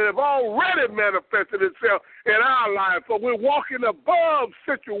manifested. It has already manifested itself in our life. For we're walking above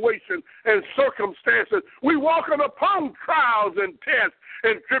situations and circumstances. We're walking upon trials and tests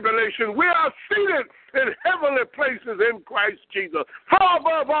and tribulation. We are seated in heavenly places in Christ Jesus, far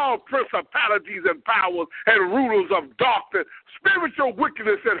above all principalities and powers and rulers of darkness, spiritual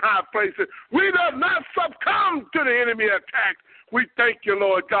wickedness in high places. We do not succumb to the enemy attacks. We thank you,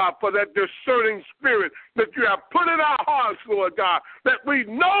 Lord God, for that discerning spirit that you have put in our hearts, Lord God, that we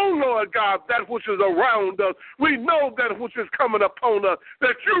know, Lord God, that which is around us. We know that which is coming upon us,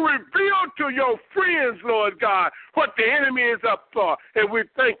 that you reveal to your friends, Lord God, what the enemy is up for. And we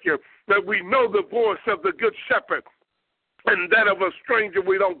thank you that we know the voice of the good shepherd and that of a stranger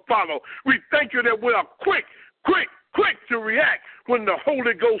we don't follow. We thank you that we are quick to react when the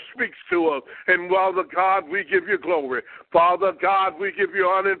Holy Ghost speaks to us. And Father God, we give you glory. Father God, we give you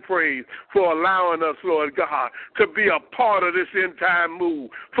honor and praise for allowing us, Lord God, to be a part of this end-time move,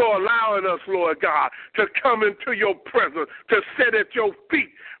 for allowing us, Lord God, to come into your presence, to sit at your feet,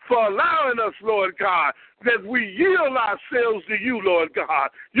 for allowing us, Lord God, that we yield ourselves to you, Lord God.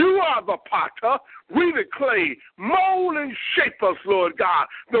 You are the potter. We the clay. Mold and shape us, Lord God,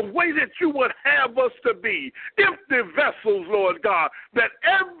 the way that you would have us to be. Empty vessels, Lord God, that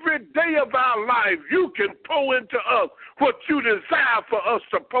every day of our life you can pour into us what you desire for us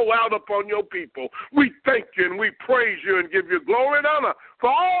to pour out upon your people. We thank you and we praise you and give you glory and honor for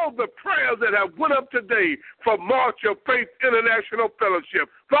all the prayers that have went up today for March of Faith International Fellowship,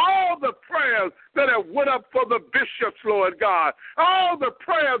 for all the prayers that have went up for the bishops, Lord God, all the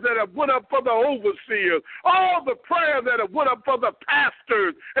prayers that have went up for the overseers, all the prayers that have went up for the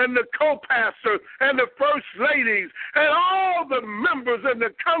pastors and the co-pastors and the first ladies and all the members in the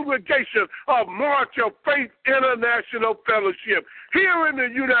congregation of March of Faith International Fellowship here in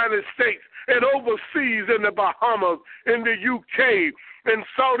the United States and overseas in the Bahamas, in the UK, in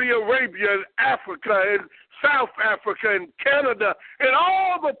Saudi Arabia, in Africa, in South Africa, in Canada, and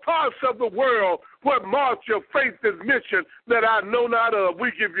all the parts of the world where March of Faith is mentioned that I know not of.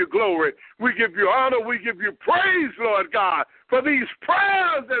 We give you glory. We give you honor. We give you praise, Lord God, for these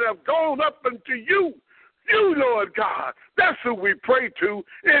prayers that have gone up unto you. You, Lord God, that's who we pray to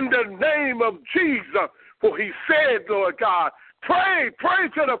in the name of Jesus. For he said, Lord God, pray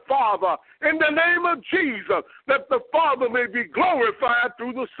to the Father in the name of Jesus, that the Father may be glorified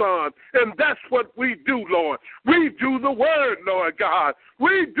through the Son. And that's what we do, Lord. We do the word, Lord God.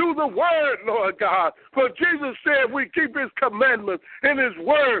 We do the word, Lord God. For Jesus said we keep his commandments in his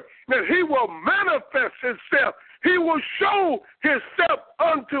word, that he will manifest himself. He will show himself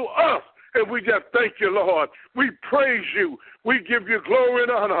unto us. And we just thank you, Lord. We praise you. We give you glory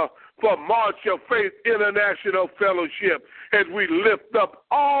and honor for March of Faith International Fellowship as we lift up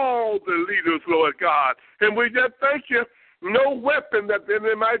all the leaders, Lord God. And we just thank you. No weapon that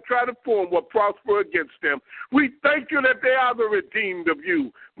they might try to form will prosper against them. We thank you that they are the redeemed of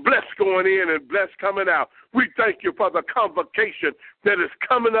you, blessed going in and blessed coming out. We thank you for the convocation that is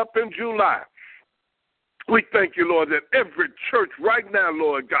coming up in July. We thank you, Lord, that every church right now,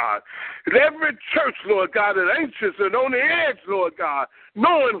 Lord God, that every church, Lord God, is anxious and on the edge, Lord God,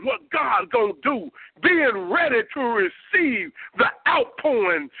 knowing what God's going to do, being ready to receive the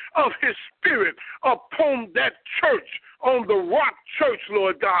outpouring of his Spirit upon that church, on the Rock Church,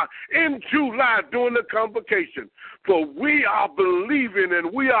 Lord God, in July during the convocation. For we are believing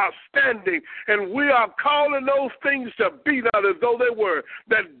and we are standing and we are calling those things to be not as though they were,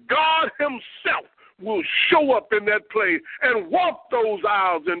 that God himself will show up in that place and walk those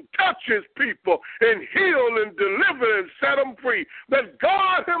aisles and touch his people and heal and deliver and set them free. That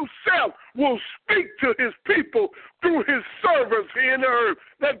God himself will speak to his people through his servants here in the earth.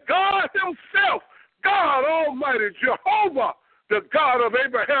 That God himself, God Almighty, Jehovah, the God of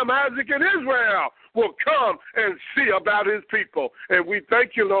Abraham, Isaac, and Israel, will come and see about his people. And we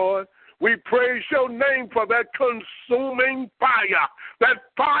thank you, Lord. We praise your name for that consuming fire, that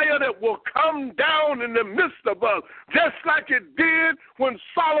fire that will come down in the midst of us, just like it did when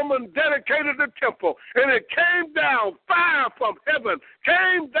Solomon dedicated the temple. And it came down, fire from heaven,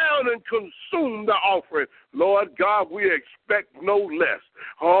 came down and consumed the offering. Lord God, we expect no less.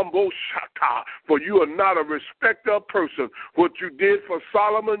 Humble shaka, for you are not a respecter of person. What you did for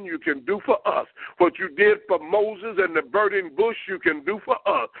Solomon, you can do for us. What you did for Moses and the burning bush, you can do for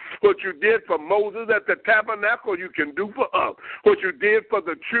us. What you did for Moses at the tabernacle, you can do for us. What you did for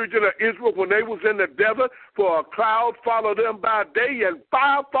the children of Israel when they was in the desert, for a cloud followed them by day and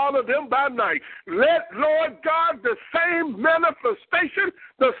fire followed them by night. Let, Lord God, the same manifestation,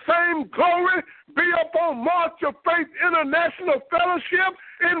 the same glory be upon March of Faith International Fellowship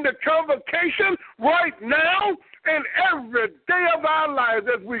in the convocation right now and every day of our lives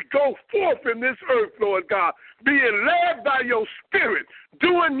as we go forth in this earth, Lord God, being led by your Spirit,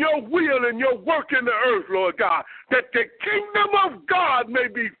 doing your will and your work in the earth, Lord God, that the kingdom of God may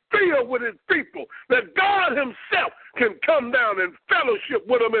be filled with his people, that God himself can come down and fellowship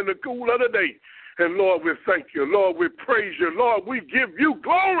with them in the cool of the day. And, Lord, we thank you. Lord, we praise you. Lord, we give you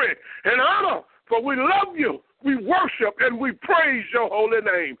glory and honor, for we love you. We worship and we praise your holy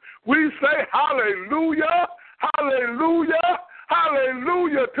name. We say hallelujah, hallelujah,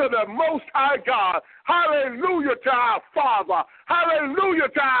 hallelujah to the Most High God. Hallelujah to our Father. Hallelujah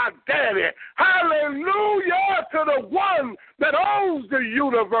to our Daddy. Hallelujah to the one that owns the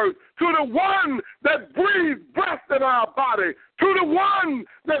universe, to the one that breathes breath in our body, to the one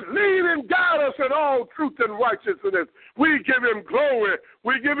that leads and guides us in all truth and righteousness. We give him glory.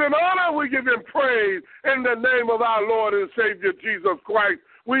 We give him honor. We give him praise in the name of our Lord and Savior Jesus Christ.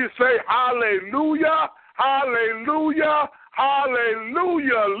 We say hallelujah, hallelujah,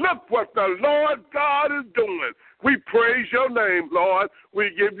 hallelujah. Look what the Lord God is doing. We praise your name, Lord. We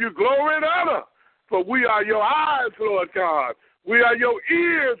give you glory and honor, for we are your eyes, Lord God. We are your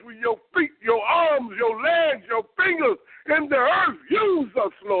ears, we your feet, your arms, your legs, your fingers in the earth. Use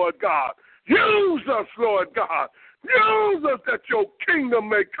us, Lord God. Use us, Lord God. Use us that your kingdom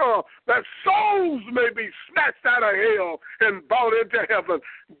may come, that souls may be snatched out of hell and brought into heaven.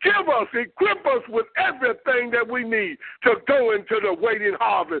 Give us, equip us with everything that we need to go into the waiting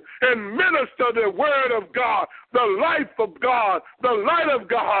harvest and minister the word of God, the life of God, the light of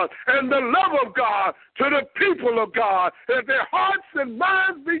God, and the love of God to the people of God, that their hearts and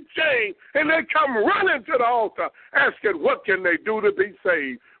minds be changed and they come running to the altar asking, what can they do to be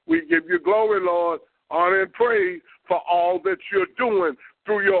saved? We give you glory, Lord, honor and praise for all that you're doing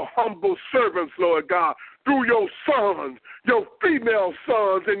through your humble servants, Lord God, through your sons, your female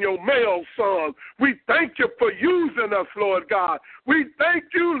sons and your male sons. We thank you for using us, Lord God. We thank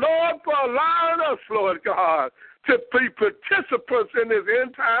you, Lord, for allowing us, Lord God, to be participants in this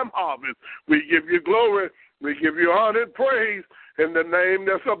end-time harvest. We give you glory. We give you honor and praise in the name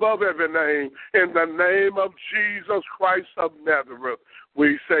that's above every name, in the name of Jesus Christ of Nazareth.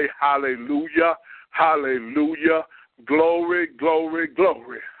 We say hallelujah, hallelujah, glory, glory,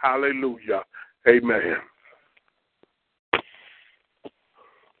 glory, hallelujah, amen.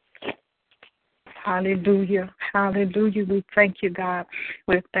 Hallelujah. Hallelujah. We thank you, God.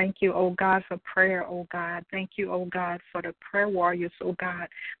 We thank you, oh God, for prayer, oh God. Thank you, oh God, for the prayer warriors, oh God,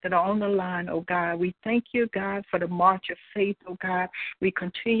 that are on the line, oh God. We thank you, God, for the march of faith, oh God. We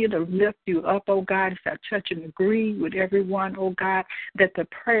continue to lift you up, oh God, as I touch and agree with everyone, oh God, that the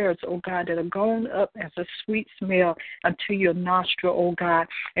prayers, oh God, that are going up as a sweet smell unto your nostril, oh God.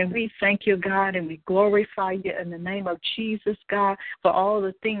 And we thank you, God, and we glorify you in the name of Jesus, God, for all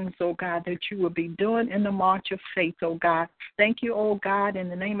the things, oh God, that you will be doing in the march of faith, oh God. Thank you, oh God, in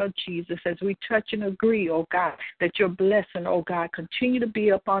the name of Jesus, as we touch and agree, oh God, that your blessing, oh God, continue to be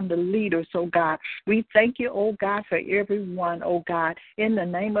upon the leaders, oh God. We thank you, oh God, for everyone, oh God, in the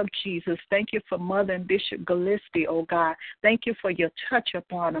name of Jesus. Thank you for Mother and Bishop Gillespie, oh God. Thank you for your touch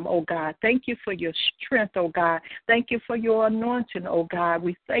upon them, oh God. Thank you for your strength, oh God. Thank you for your anointing, oh God.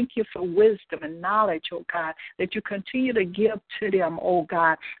 We thank you for wisdom and knowledge, oh God, that you continue to give to them, oh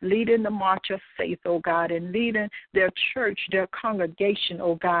God, leading the march of faith, oh God, and leading their church, their congregation,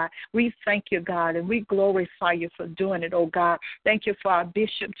 oh God. We thank you, God, and we glorify you for doing it, oh God. Thank you for our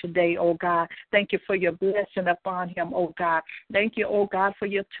bishop today, oh God. Thank you for your blessing upon him, oh God. Thank you, oh God, for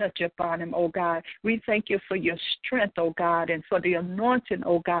your touch upon him, oh God. We thank you for your strength, oh God, and for the anointing,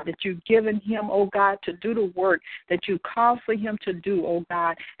 oh God, that you've given him, oh God, to do the work that you called for him to do, oh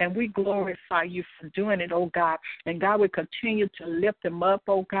God. And we glorify you for doing it, oh God. And God, we continue to lift him up,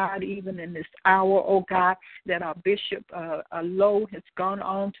 oh God, even in this hour, oh God, that our Bishop Lowe has gone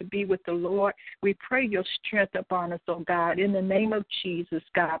on to be with the Lord. We pray your strength upon us, oh God, in the name of Jesus,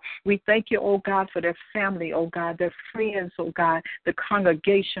 God. We thank you, oh God, for their family, oh God, their friends, oh God, the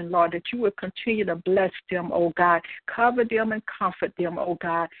congregation, Lord, that you will continue to bless them, oh God. Cover them and comfort them, oh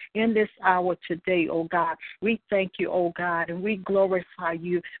God, in this hour today, oh God. We thank you, oh God, and we glorify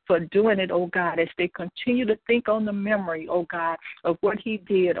you for doing it, oh God, as they continue to think on the memory, oh God, of what he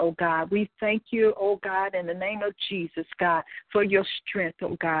did, oh God. We thank you, oh God, in the name of Jesus, God, for your strength,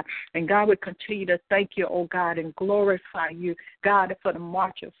 oh God. And God, we continue to thank you, oh God, and glorify you, God, for the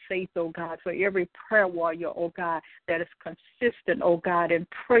march of faith, oh God, for every prayer warrior, oh God, that is consistent, oh God, and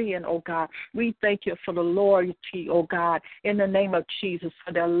praying, oh God. We thank you for the loyalty, oh God, in the name of Jesus,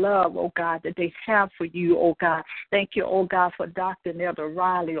 for their love, oh God, that they have for you, oh God. Thank you, oh God, for Dr. Nelda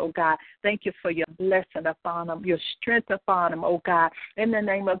Riley, oh God. Thank you for your blessing upon them, your strength upon them, oh God, in the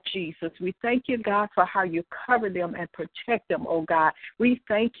name of Jesus. We thank you, God, for how you cover them and protect them, oh God. We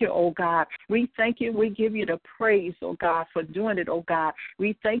thank you, oh God. We thank you. We give you the praise, oh God, for doing it, oh God.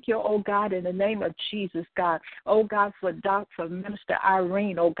 We thank you, oh God, in the name of Jesus, God. Oh God, for Minister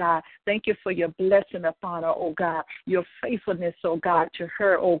Irene, oh God. Thank you for your blessing upon her, oh God. Your faithfulness, oh God, to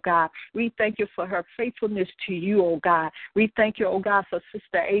her, oh God. We thank you for her faithfulness to you, oh God. We thank you, oh God, for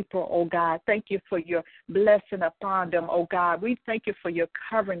Sister April, oh God. Thank you for your blessing upon them, oh God. We thank you for your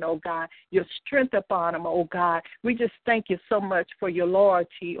covering, oh God, your strength upon them, oh God. We just thank you so much for your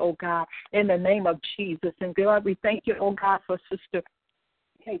loyalty, oh God, in the name of Jesus. And God, we thank you, oh God, for Sister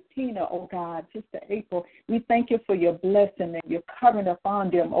Tina, oh God, Sister April, we thank you for your blessing and your covering upon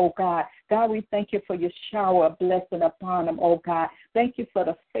them, oh God. God, we thank you for your shower of blessing upon them, oh God. Thank you for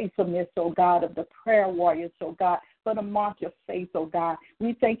the faithfulness, oh God, of the prayer warriors, oh God, for the march of faith, oh God.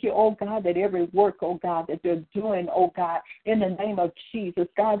 We thank you, oh God, that every work, oh God, that they're doing, oh God, in the name of Jesus,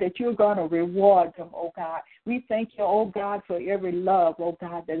 God, that you're going to reward them, oh God. We thank you, oh God, for every love, oh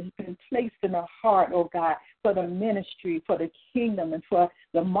God, that has been placed in the heart, oh God, for the ministry, for the kingdom, and for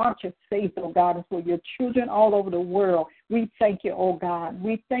the march of faith, oh God, and for your children all over the world. We thank you, oh God.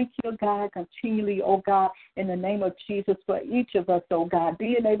 We thank you, God, continually, oh God, in the name of Jesus, for each of us, oh God,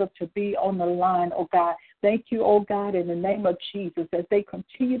 being able to be on the line, oh God. Thank you, oh God, in the name of Jesus, as they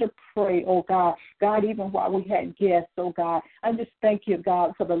continue to pray, oh God. God, even while we had guests, oh God, I just thank you,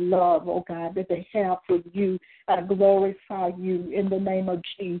 God, for the love, oh God, that they have for you. I glorify you in the name of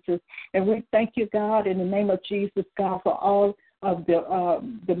Jesus. And we thank you, God, in the name of Jesus, God, for all of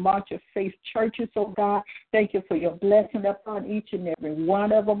the March of Faith churches, oh God. Thank you for your blessing upon each and every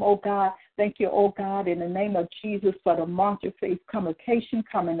one of them, oh God. Thank you, oh God, in the name of Jesus, for the March of Faith convocation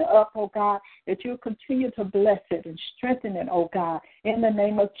coming up, oh God, that you'll continue to bless it and strengthen it, oh God, in the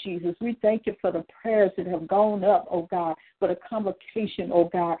name of Jesus. We thank you for the prayers that have gone up, oh God, for the convocation, oh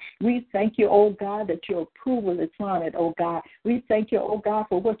God. We thank you, oh God, that your approval is on it, oh God. We thank you, oh God,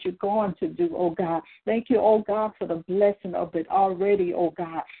 for what you're going to do, oh God. Thank you, oh God, for the blessing of it already, oh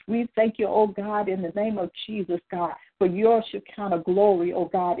God. We thank you, oh God, in the name of Jesus, God, for your Shekinah glory, oh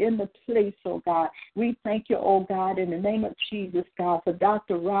God, in the place, oh God. We thank you, oh God, in the name of Jesus, God, for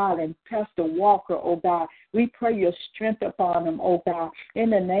Dr. Riley and Pastor Walker, oh God. We pray your strength upon them, oh God, in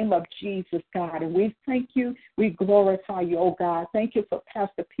the name of Jesus, God. And we thank you, we glorify you, oh God. Thank you for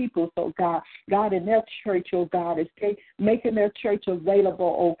Pastor Peoples, oh God. God, in their church, oh God, as they making their church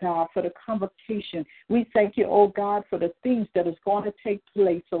available, oh God, for the convocation. We thank you, oh God, for the things that is going to take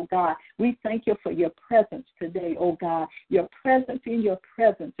place, oh God. We thank you for your presence today, oh God. Your presence, in your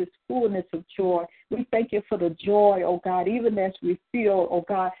presence is fullness of joy. We thank you for the joy, oh God, even as we feel, oh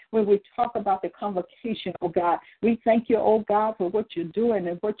God, when we talk about the convocation, oh God. We thank you, oh God, for what you're doing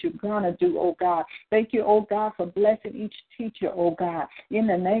and what you're going to do, oh God. Thank you, oh God, for blessing each teacher, oh God, in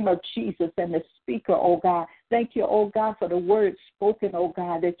the name of Jesus, and the speaker, oh God. Thank you, oh God, for the word spoken, oh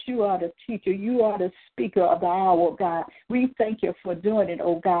God, that you are the teacher, you are the speaker of the hour, oh God. We thank you for doing it,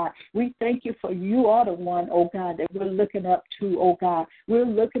 oh God. We thank you for you are the one, oh God, that we're looking up to, oh God. We're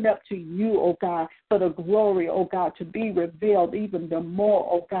looking up to you, oh God, for the glory, oh God, to be revealed even the more,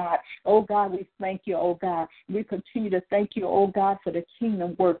 oh God. Oh God, we thank you, oh God. We continue to thank you, oh God, for the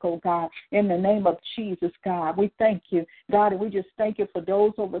kingdom work, oh God, in the name of Jesus, God. We thank you, God, and we just thank you for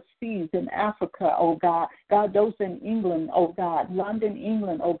those overseas in Africa, oh God. God, those in England, oh God, London,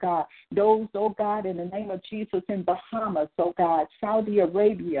 England, oh God. Those, oh God, in the name of Jesus, in Bahamas, oh God, Saudi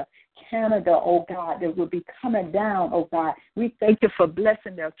Arabia, Canada, oh God, that will be coming down, oh God. We thank you for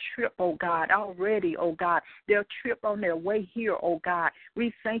blessing their trip, oh God, already. ready, oh God. They'll trip on their way here, oh God.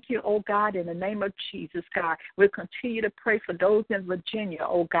 We thank you, oh God, in the name of Jesus, God. We'll continue to pray for those in Virginia,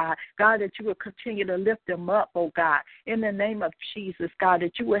 oh God. God, that you will continue to lift them up, oh God, in the name of Jesus, God,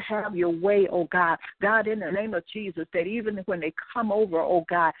 that you will have your way, oh God. God, in the name of Jesus, that even when they come over, oh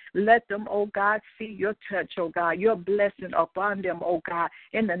God, let them, oh God, see your touch, oh God, your blessing upon them, oh God,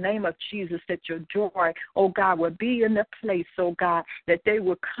 in the name of Jesus, that your joy, oh God, will be in the place, oh God, that they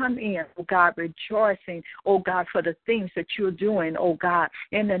will come in, oh God, rejoicing, oh God, for the things that you're doing, oh God,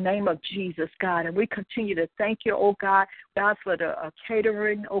 in the name of Jesus, God. And we continue to thank you, oh God, God, for the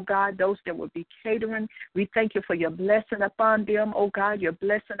catering, oh God, those that will be catering. We thank you for your blessing upon them, oh God, your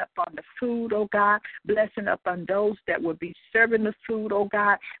blessing upon the food, oh God, blessing upon those that will be serving the food, oh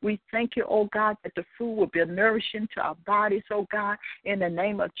God. We thank you, oh God, that the food will be nourishing to our bodies, oh God, in the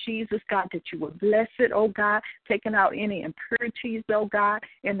name of Jesus, God, that you will bless it, oh God, taking out any impurities, oh God,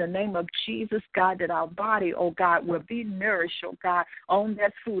 in the name of Jesus, God, that our body, oh God, will be nourished, oh God, on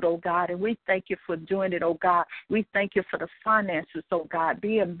that food, oh God. And we thank you for doing it, oh God. We thank you for the finances, oh God,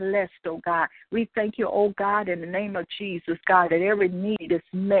 being blessed, oh God. We thank you, oh God, in the name of Jesus, God, that every need is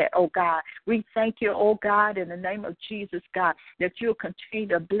met, oh God. We thank you, oh God, in the name of Jesus, God, that you'll continue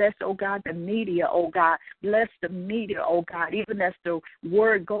to bless, oh God, the media, oh God. Bless the media, oh God, even as the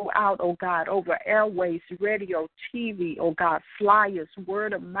word go out, oh God, over airways, radio, TV, oh God, flyers,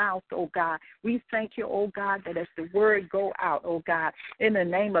 word of mouth, oh God. We thank you, oh God, that as the word go out, oh God, in the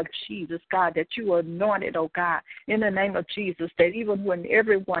name of Jesus, God, that you are anointed, oh God, in the name of Jesus, that even when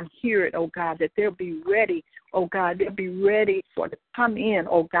everyone hear it, oh God, that they'll be ready, oh God, they'll be ready for to come in,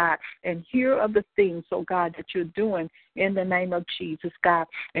 oh God, and hear of the things, oh God, that you're doing in the name of Jesus, God.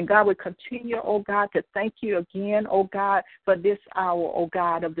 And God, we continue, oh God, to thank you again, oh God, for this hour, oh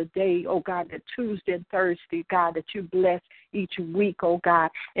God, of the day, oh God, that Tuesday and Thursday, God, that you bless each week, oh God,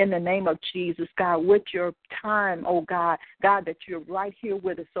 in the name of Jesus, God, with your time, oh God, God, that you're right here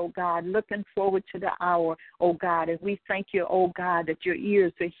with us, oh God, looking forward to the hour, oh God, and we thank you, oh God, that your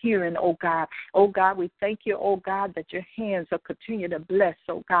ears are hearing, oh God, we thank you, oh God, that your hands are continue to bless,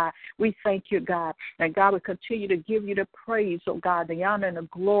 oh God, we thank you, God, and God, we continue to give you the praise, oh God, the honor and the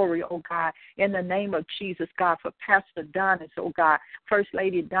glory, oh God, in the name of Jesus, God, for Pastor Donis, oh God, First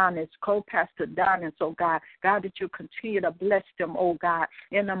Lady Donis, Co-Pastor Donis, oh God, God, that you continue to bless them, oh God,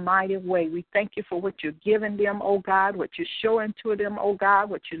 in a mighty way. We thank you for what you're giving them, oh God, what you're showing to them, oh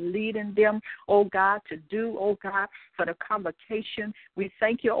God, what you're leading them, oh God, to do, oh God, for the convocation. We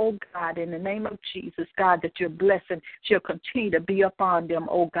thank you, oh God, in the name of Jesus, God, that your blessing shall continue to be upon them,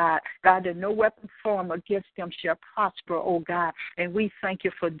 oh God. God, that no weapon formed against them shall prosper, oh God. And we thank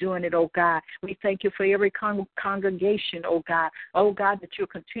you for doing it, oh God. We thank you for every congregation, oh God. Oh God, that you'll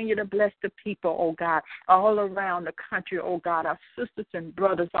continue to bless the people, oh God, all around the country, oh God, our sisters and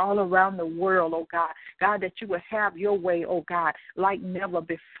brothers all around the world, oh God. God, that you will have your way, oh God, like never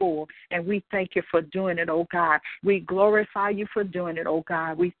before. And we thank you for doing it, oh God. We glorify you for doing it, oh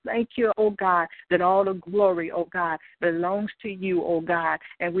God. We thank you, oh God, that all the glory, oh God, belongs to you, oh God.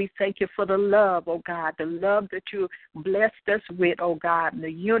 And we thank you for the love, oh God, the love that you blessed us with, oh God, and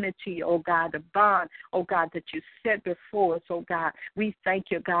the unity, oh God, the bond, oh God, that you set before us, oh God. We thank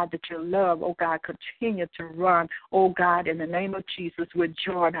you, God, that your love, oh God, continue to run, oh God, in the name of Jesus, with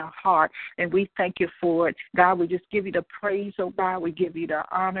joy in our heart. And we thank you for it. God, we just give you the praise, oh God. We give you the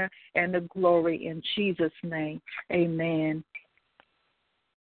honor and the glory in Jesus' name. Amen.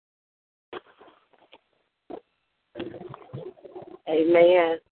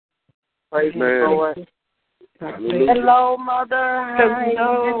 Amen. Praise the Lord. Hello, Mother.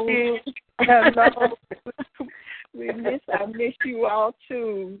 Hello. Hello. I miss you all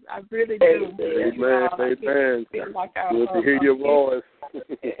too. I really do. Amen. Amen. Like good to hear your voice.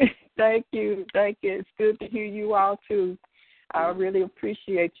 Thank you. It's good to hear you all too. I really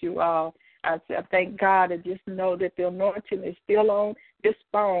appreciate you all. I thank God and just know that the anointing is still on this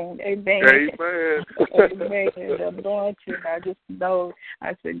phone. Amen. Amen. Amen. The anointing. I just know.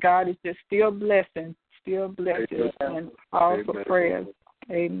 I said God is just still blessing and powerful prayers.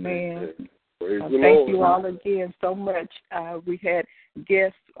 Amen. Thank you all again so much. We had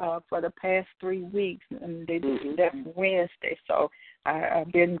guests for the past 3 weeks, and they just left Wednesday, so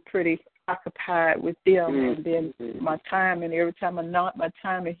I've been pretty occupied with them, and then my time, and every time my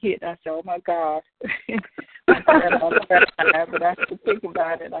time hit, I said, oh, my God. But I have to think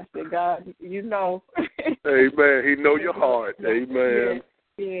about it. I said, God, you know. Amen. He know your heart. Amen.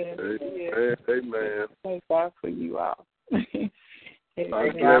 Yeah. Amen. Thank God for you all. God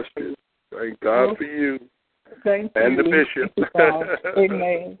bless you. Thank God for you. Thank you. And the bishop.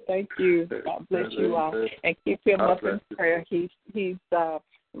 Amen. Thank you. God bless you all. And keep him up in prayer. He's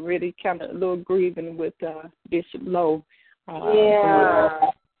really kind of a little grieving with Bishop Lowe.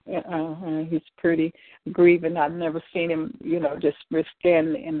 He's pretty grieving. I've never seen him, just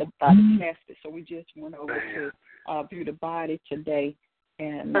standing in the casket. So we just went over to view the body today,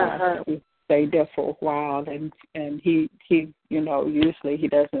 and we stayed there for a while. And he usually he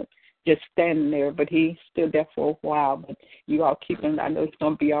doesn't just stand there, but he stood there for a while. But you all keep him. I know he's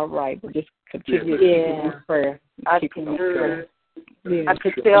gonna be all right. But just continue to keep him in prayer. I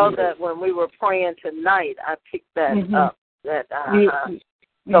could tell that when we were praying tonight, I picked that up.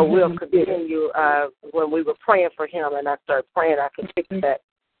 So we'll continue. When we were praying for him, and I started praying, I could pick that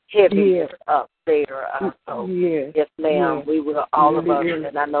heaviness up there. Yes, ma'am. We will, all of us,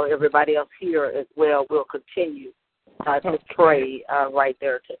 and I know everybody else here as well, will continue to pray right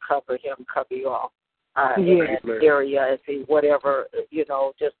there to cover him, cover you all. In that area, as he whatever,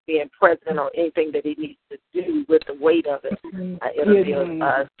 just being present or anything that he needs to do with the weight of it, it'll be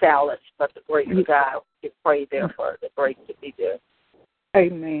a challenge. But the grace of God, we pray there for the grace to be there.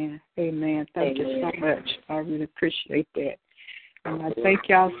 Amen. Thank you so much. I really appreciate that. And I thank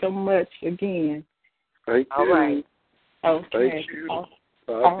y'all so much again. Thank you. All right. Okay. Thank you.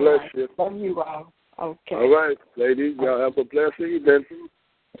 God bless you. Love you all. Okay. All right, ladies. Y'all have a blessed evening.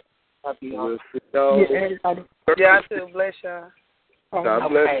 Love you all. We'll see y'all. Y'all too. Bless y'all. God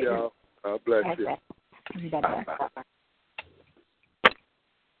bless y'all. God bless you. Bye-bye.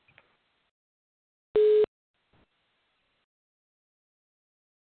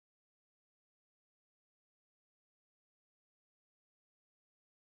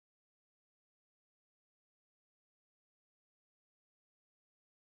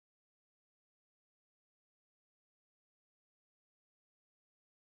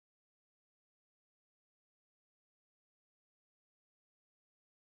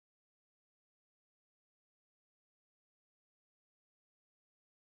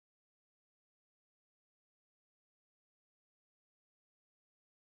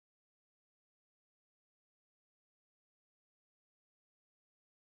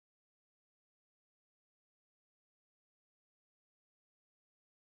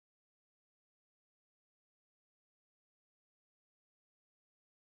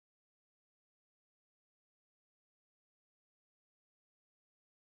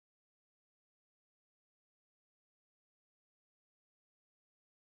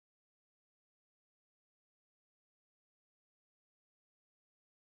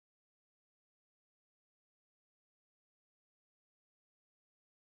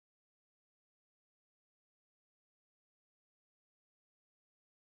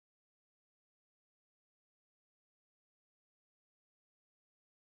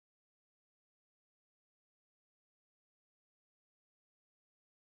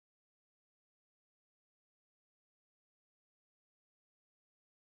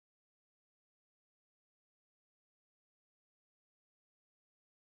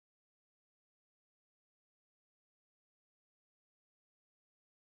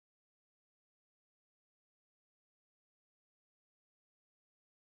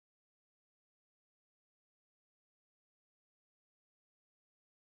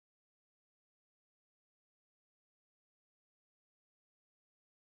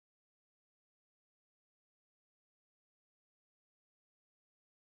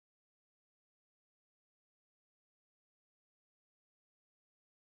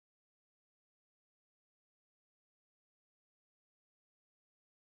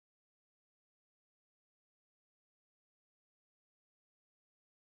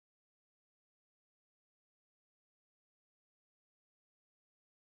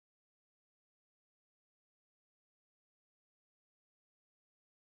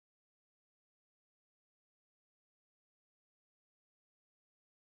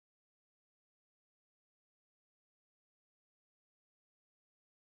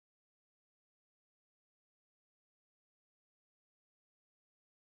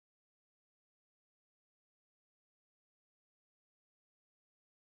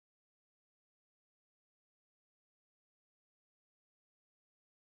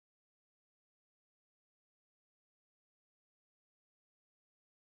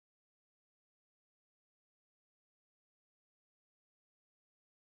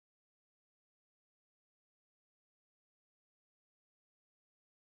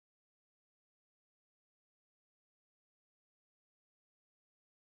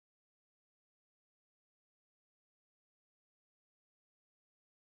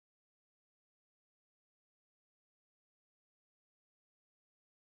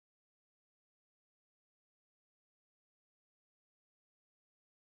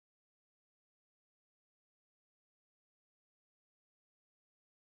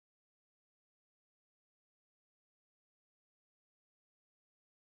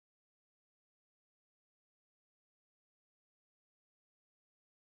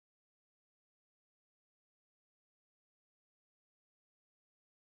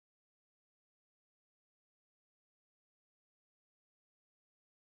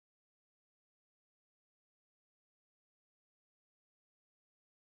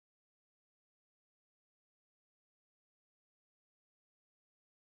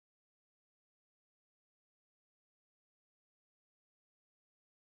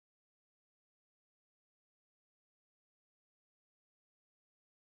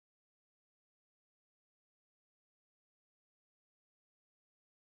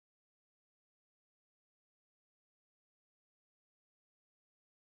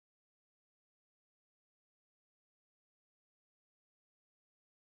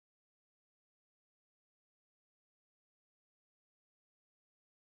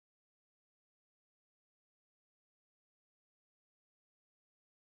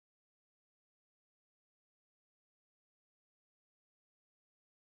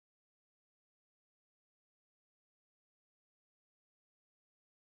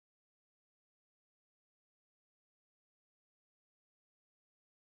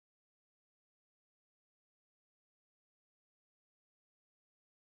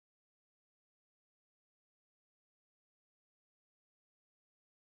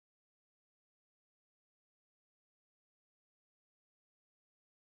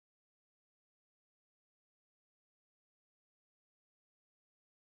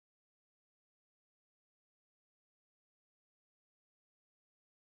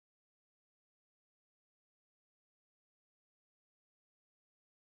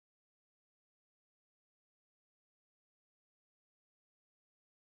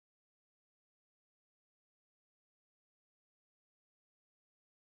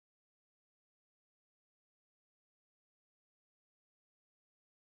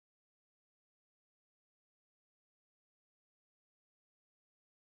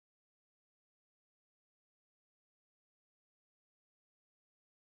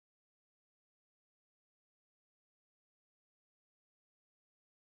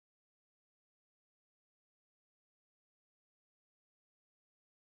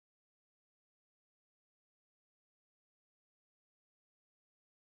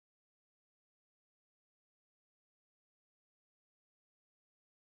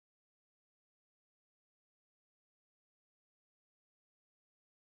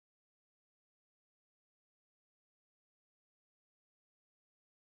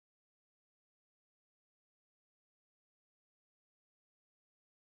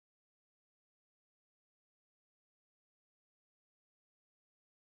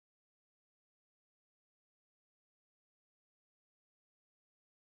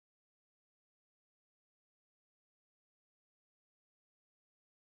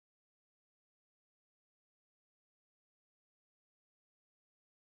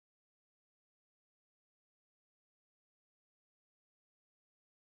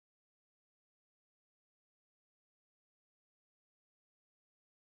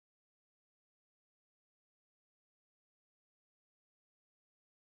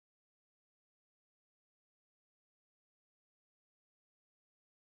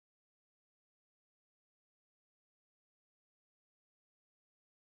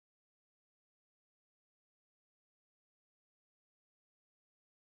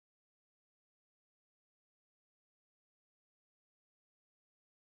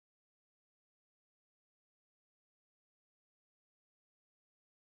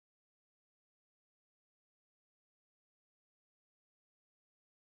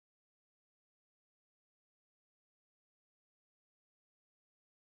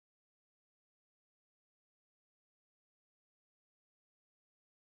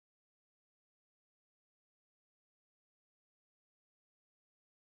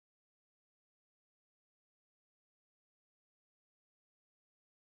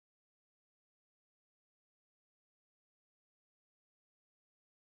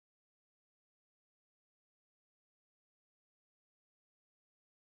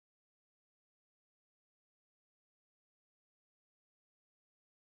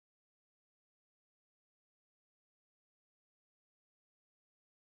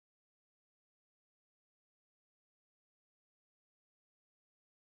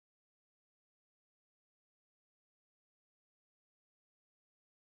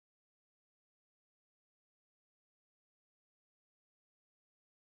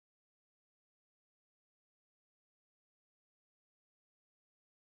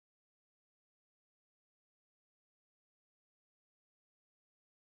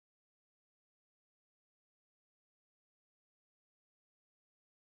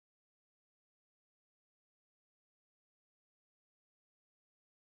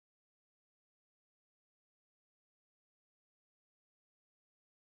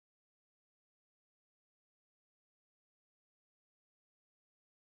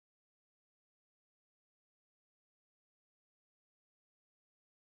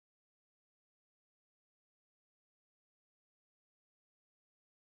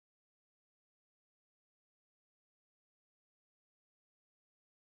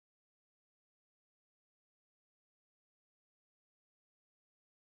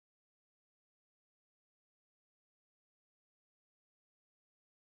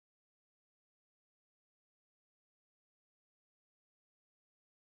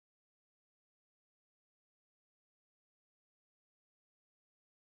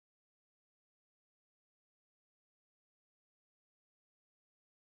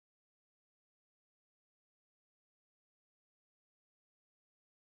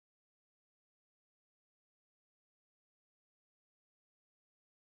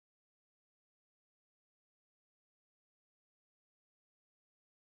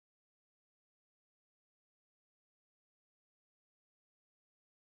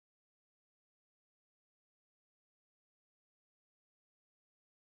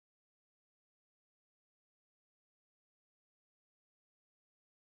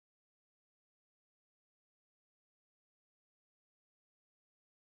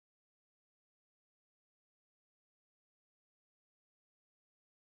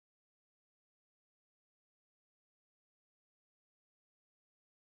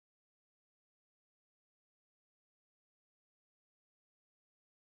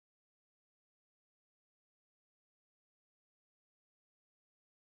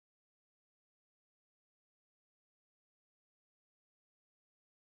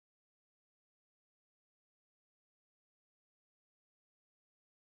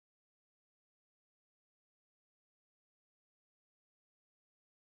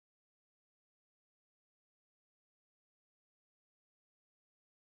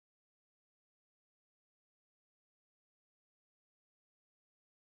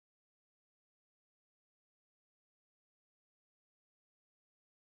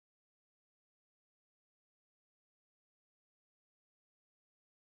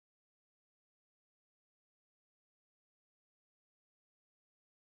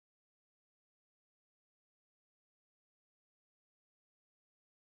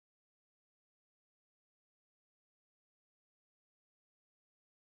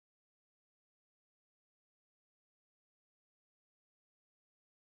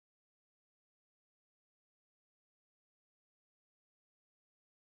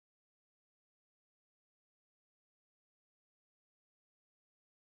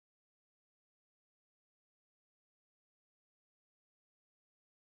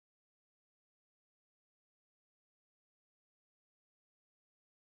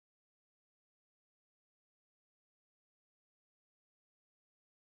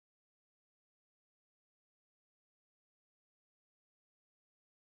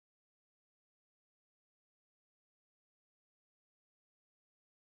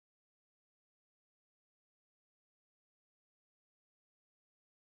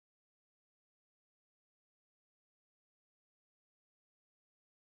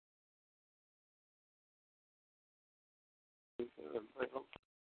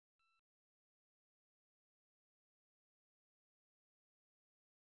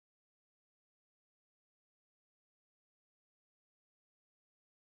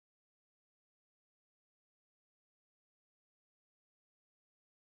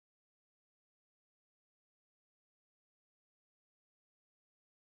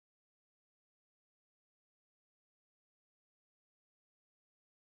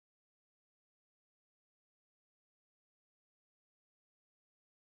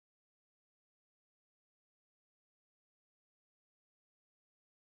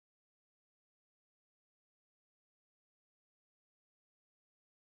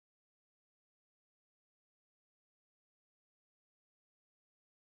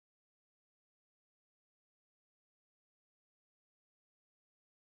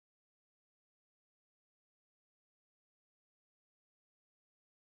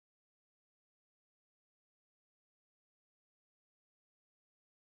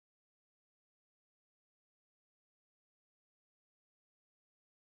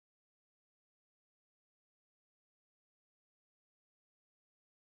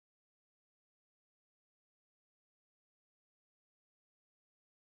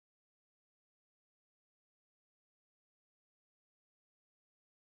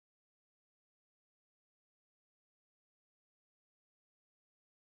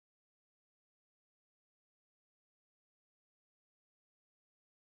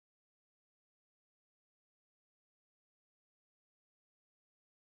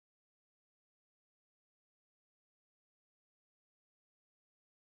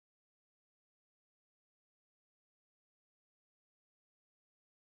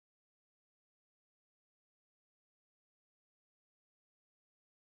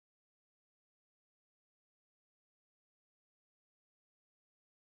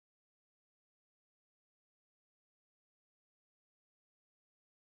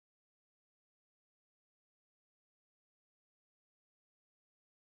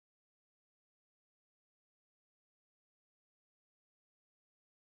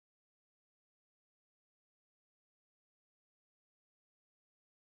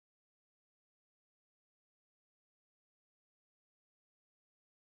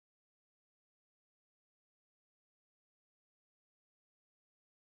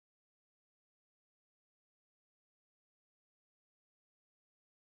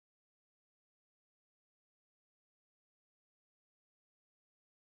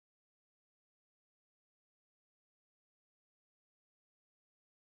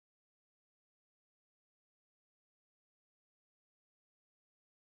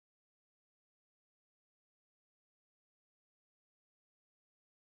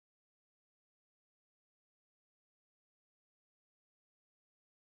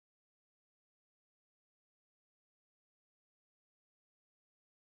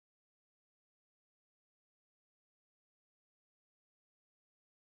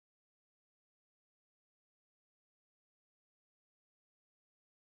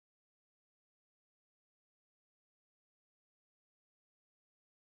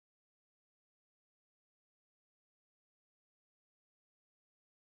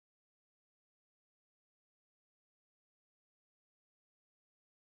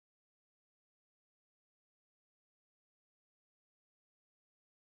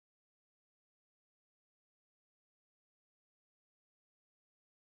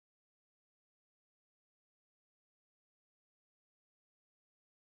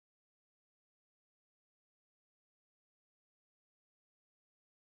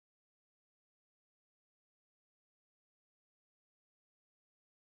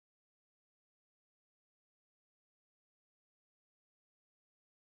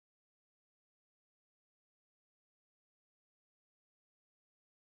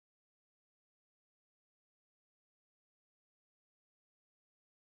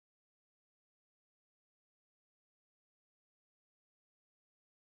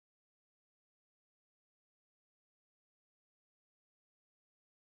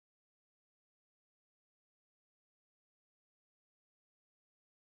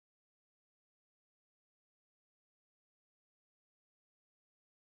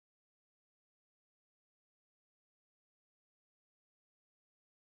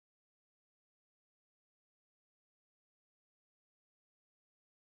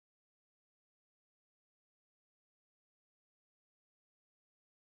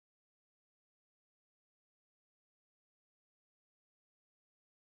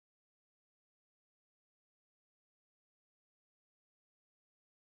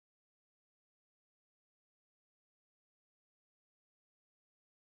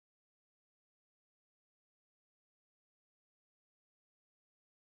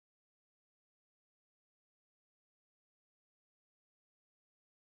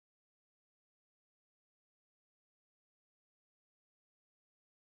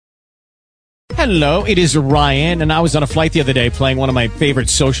 Hello, it is Ryan, and I was on a flight the other day playing one of my favorite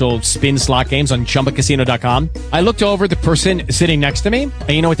social spin slot games on ChumbaCasino.com. I looked over at the person sitting next to me, and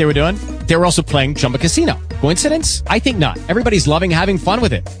you know what they were doing? They were also playing Chumba Casino. Coincidence? I think not. Everybody's loving having fun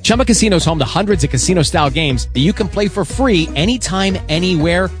with it. Chumba Casino is home to hundreds of casino-style games that you can play for free anytime,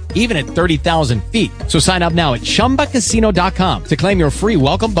 anywhere, even at 30,000 feet. So sign up now at ChumbaCasino.com to claim your free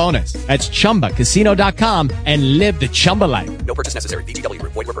welcome bonus. That's ChumbaCasino.com and live the Chumba life. No purchase necessary. VGW.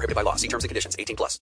 Void where prohibited by law. See terms and conditions. 18+.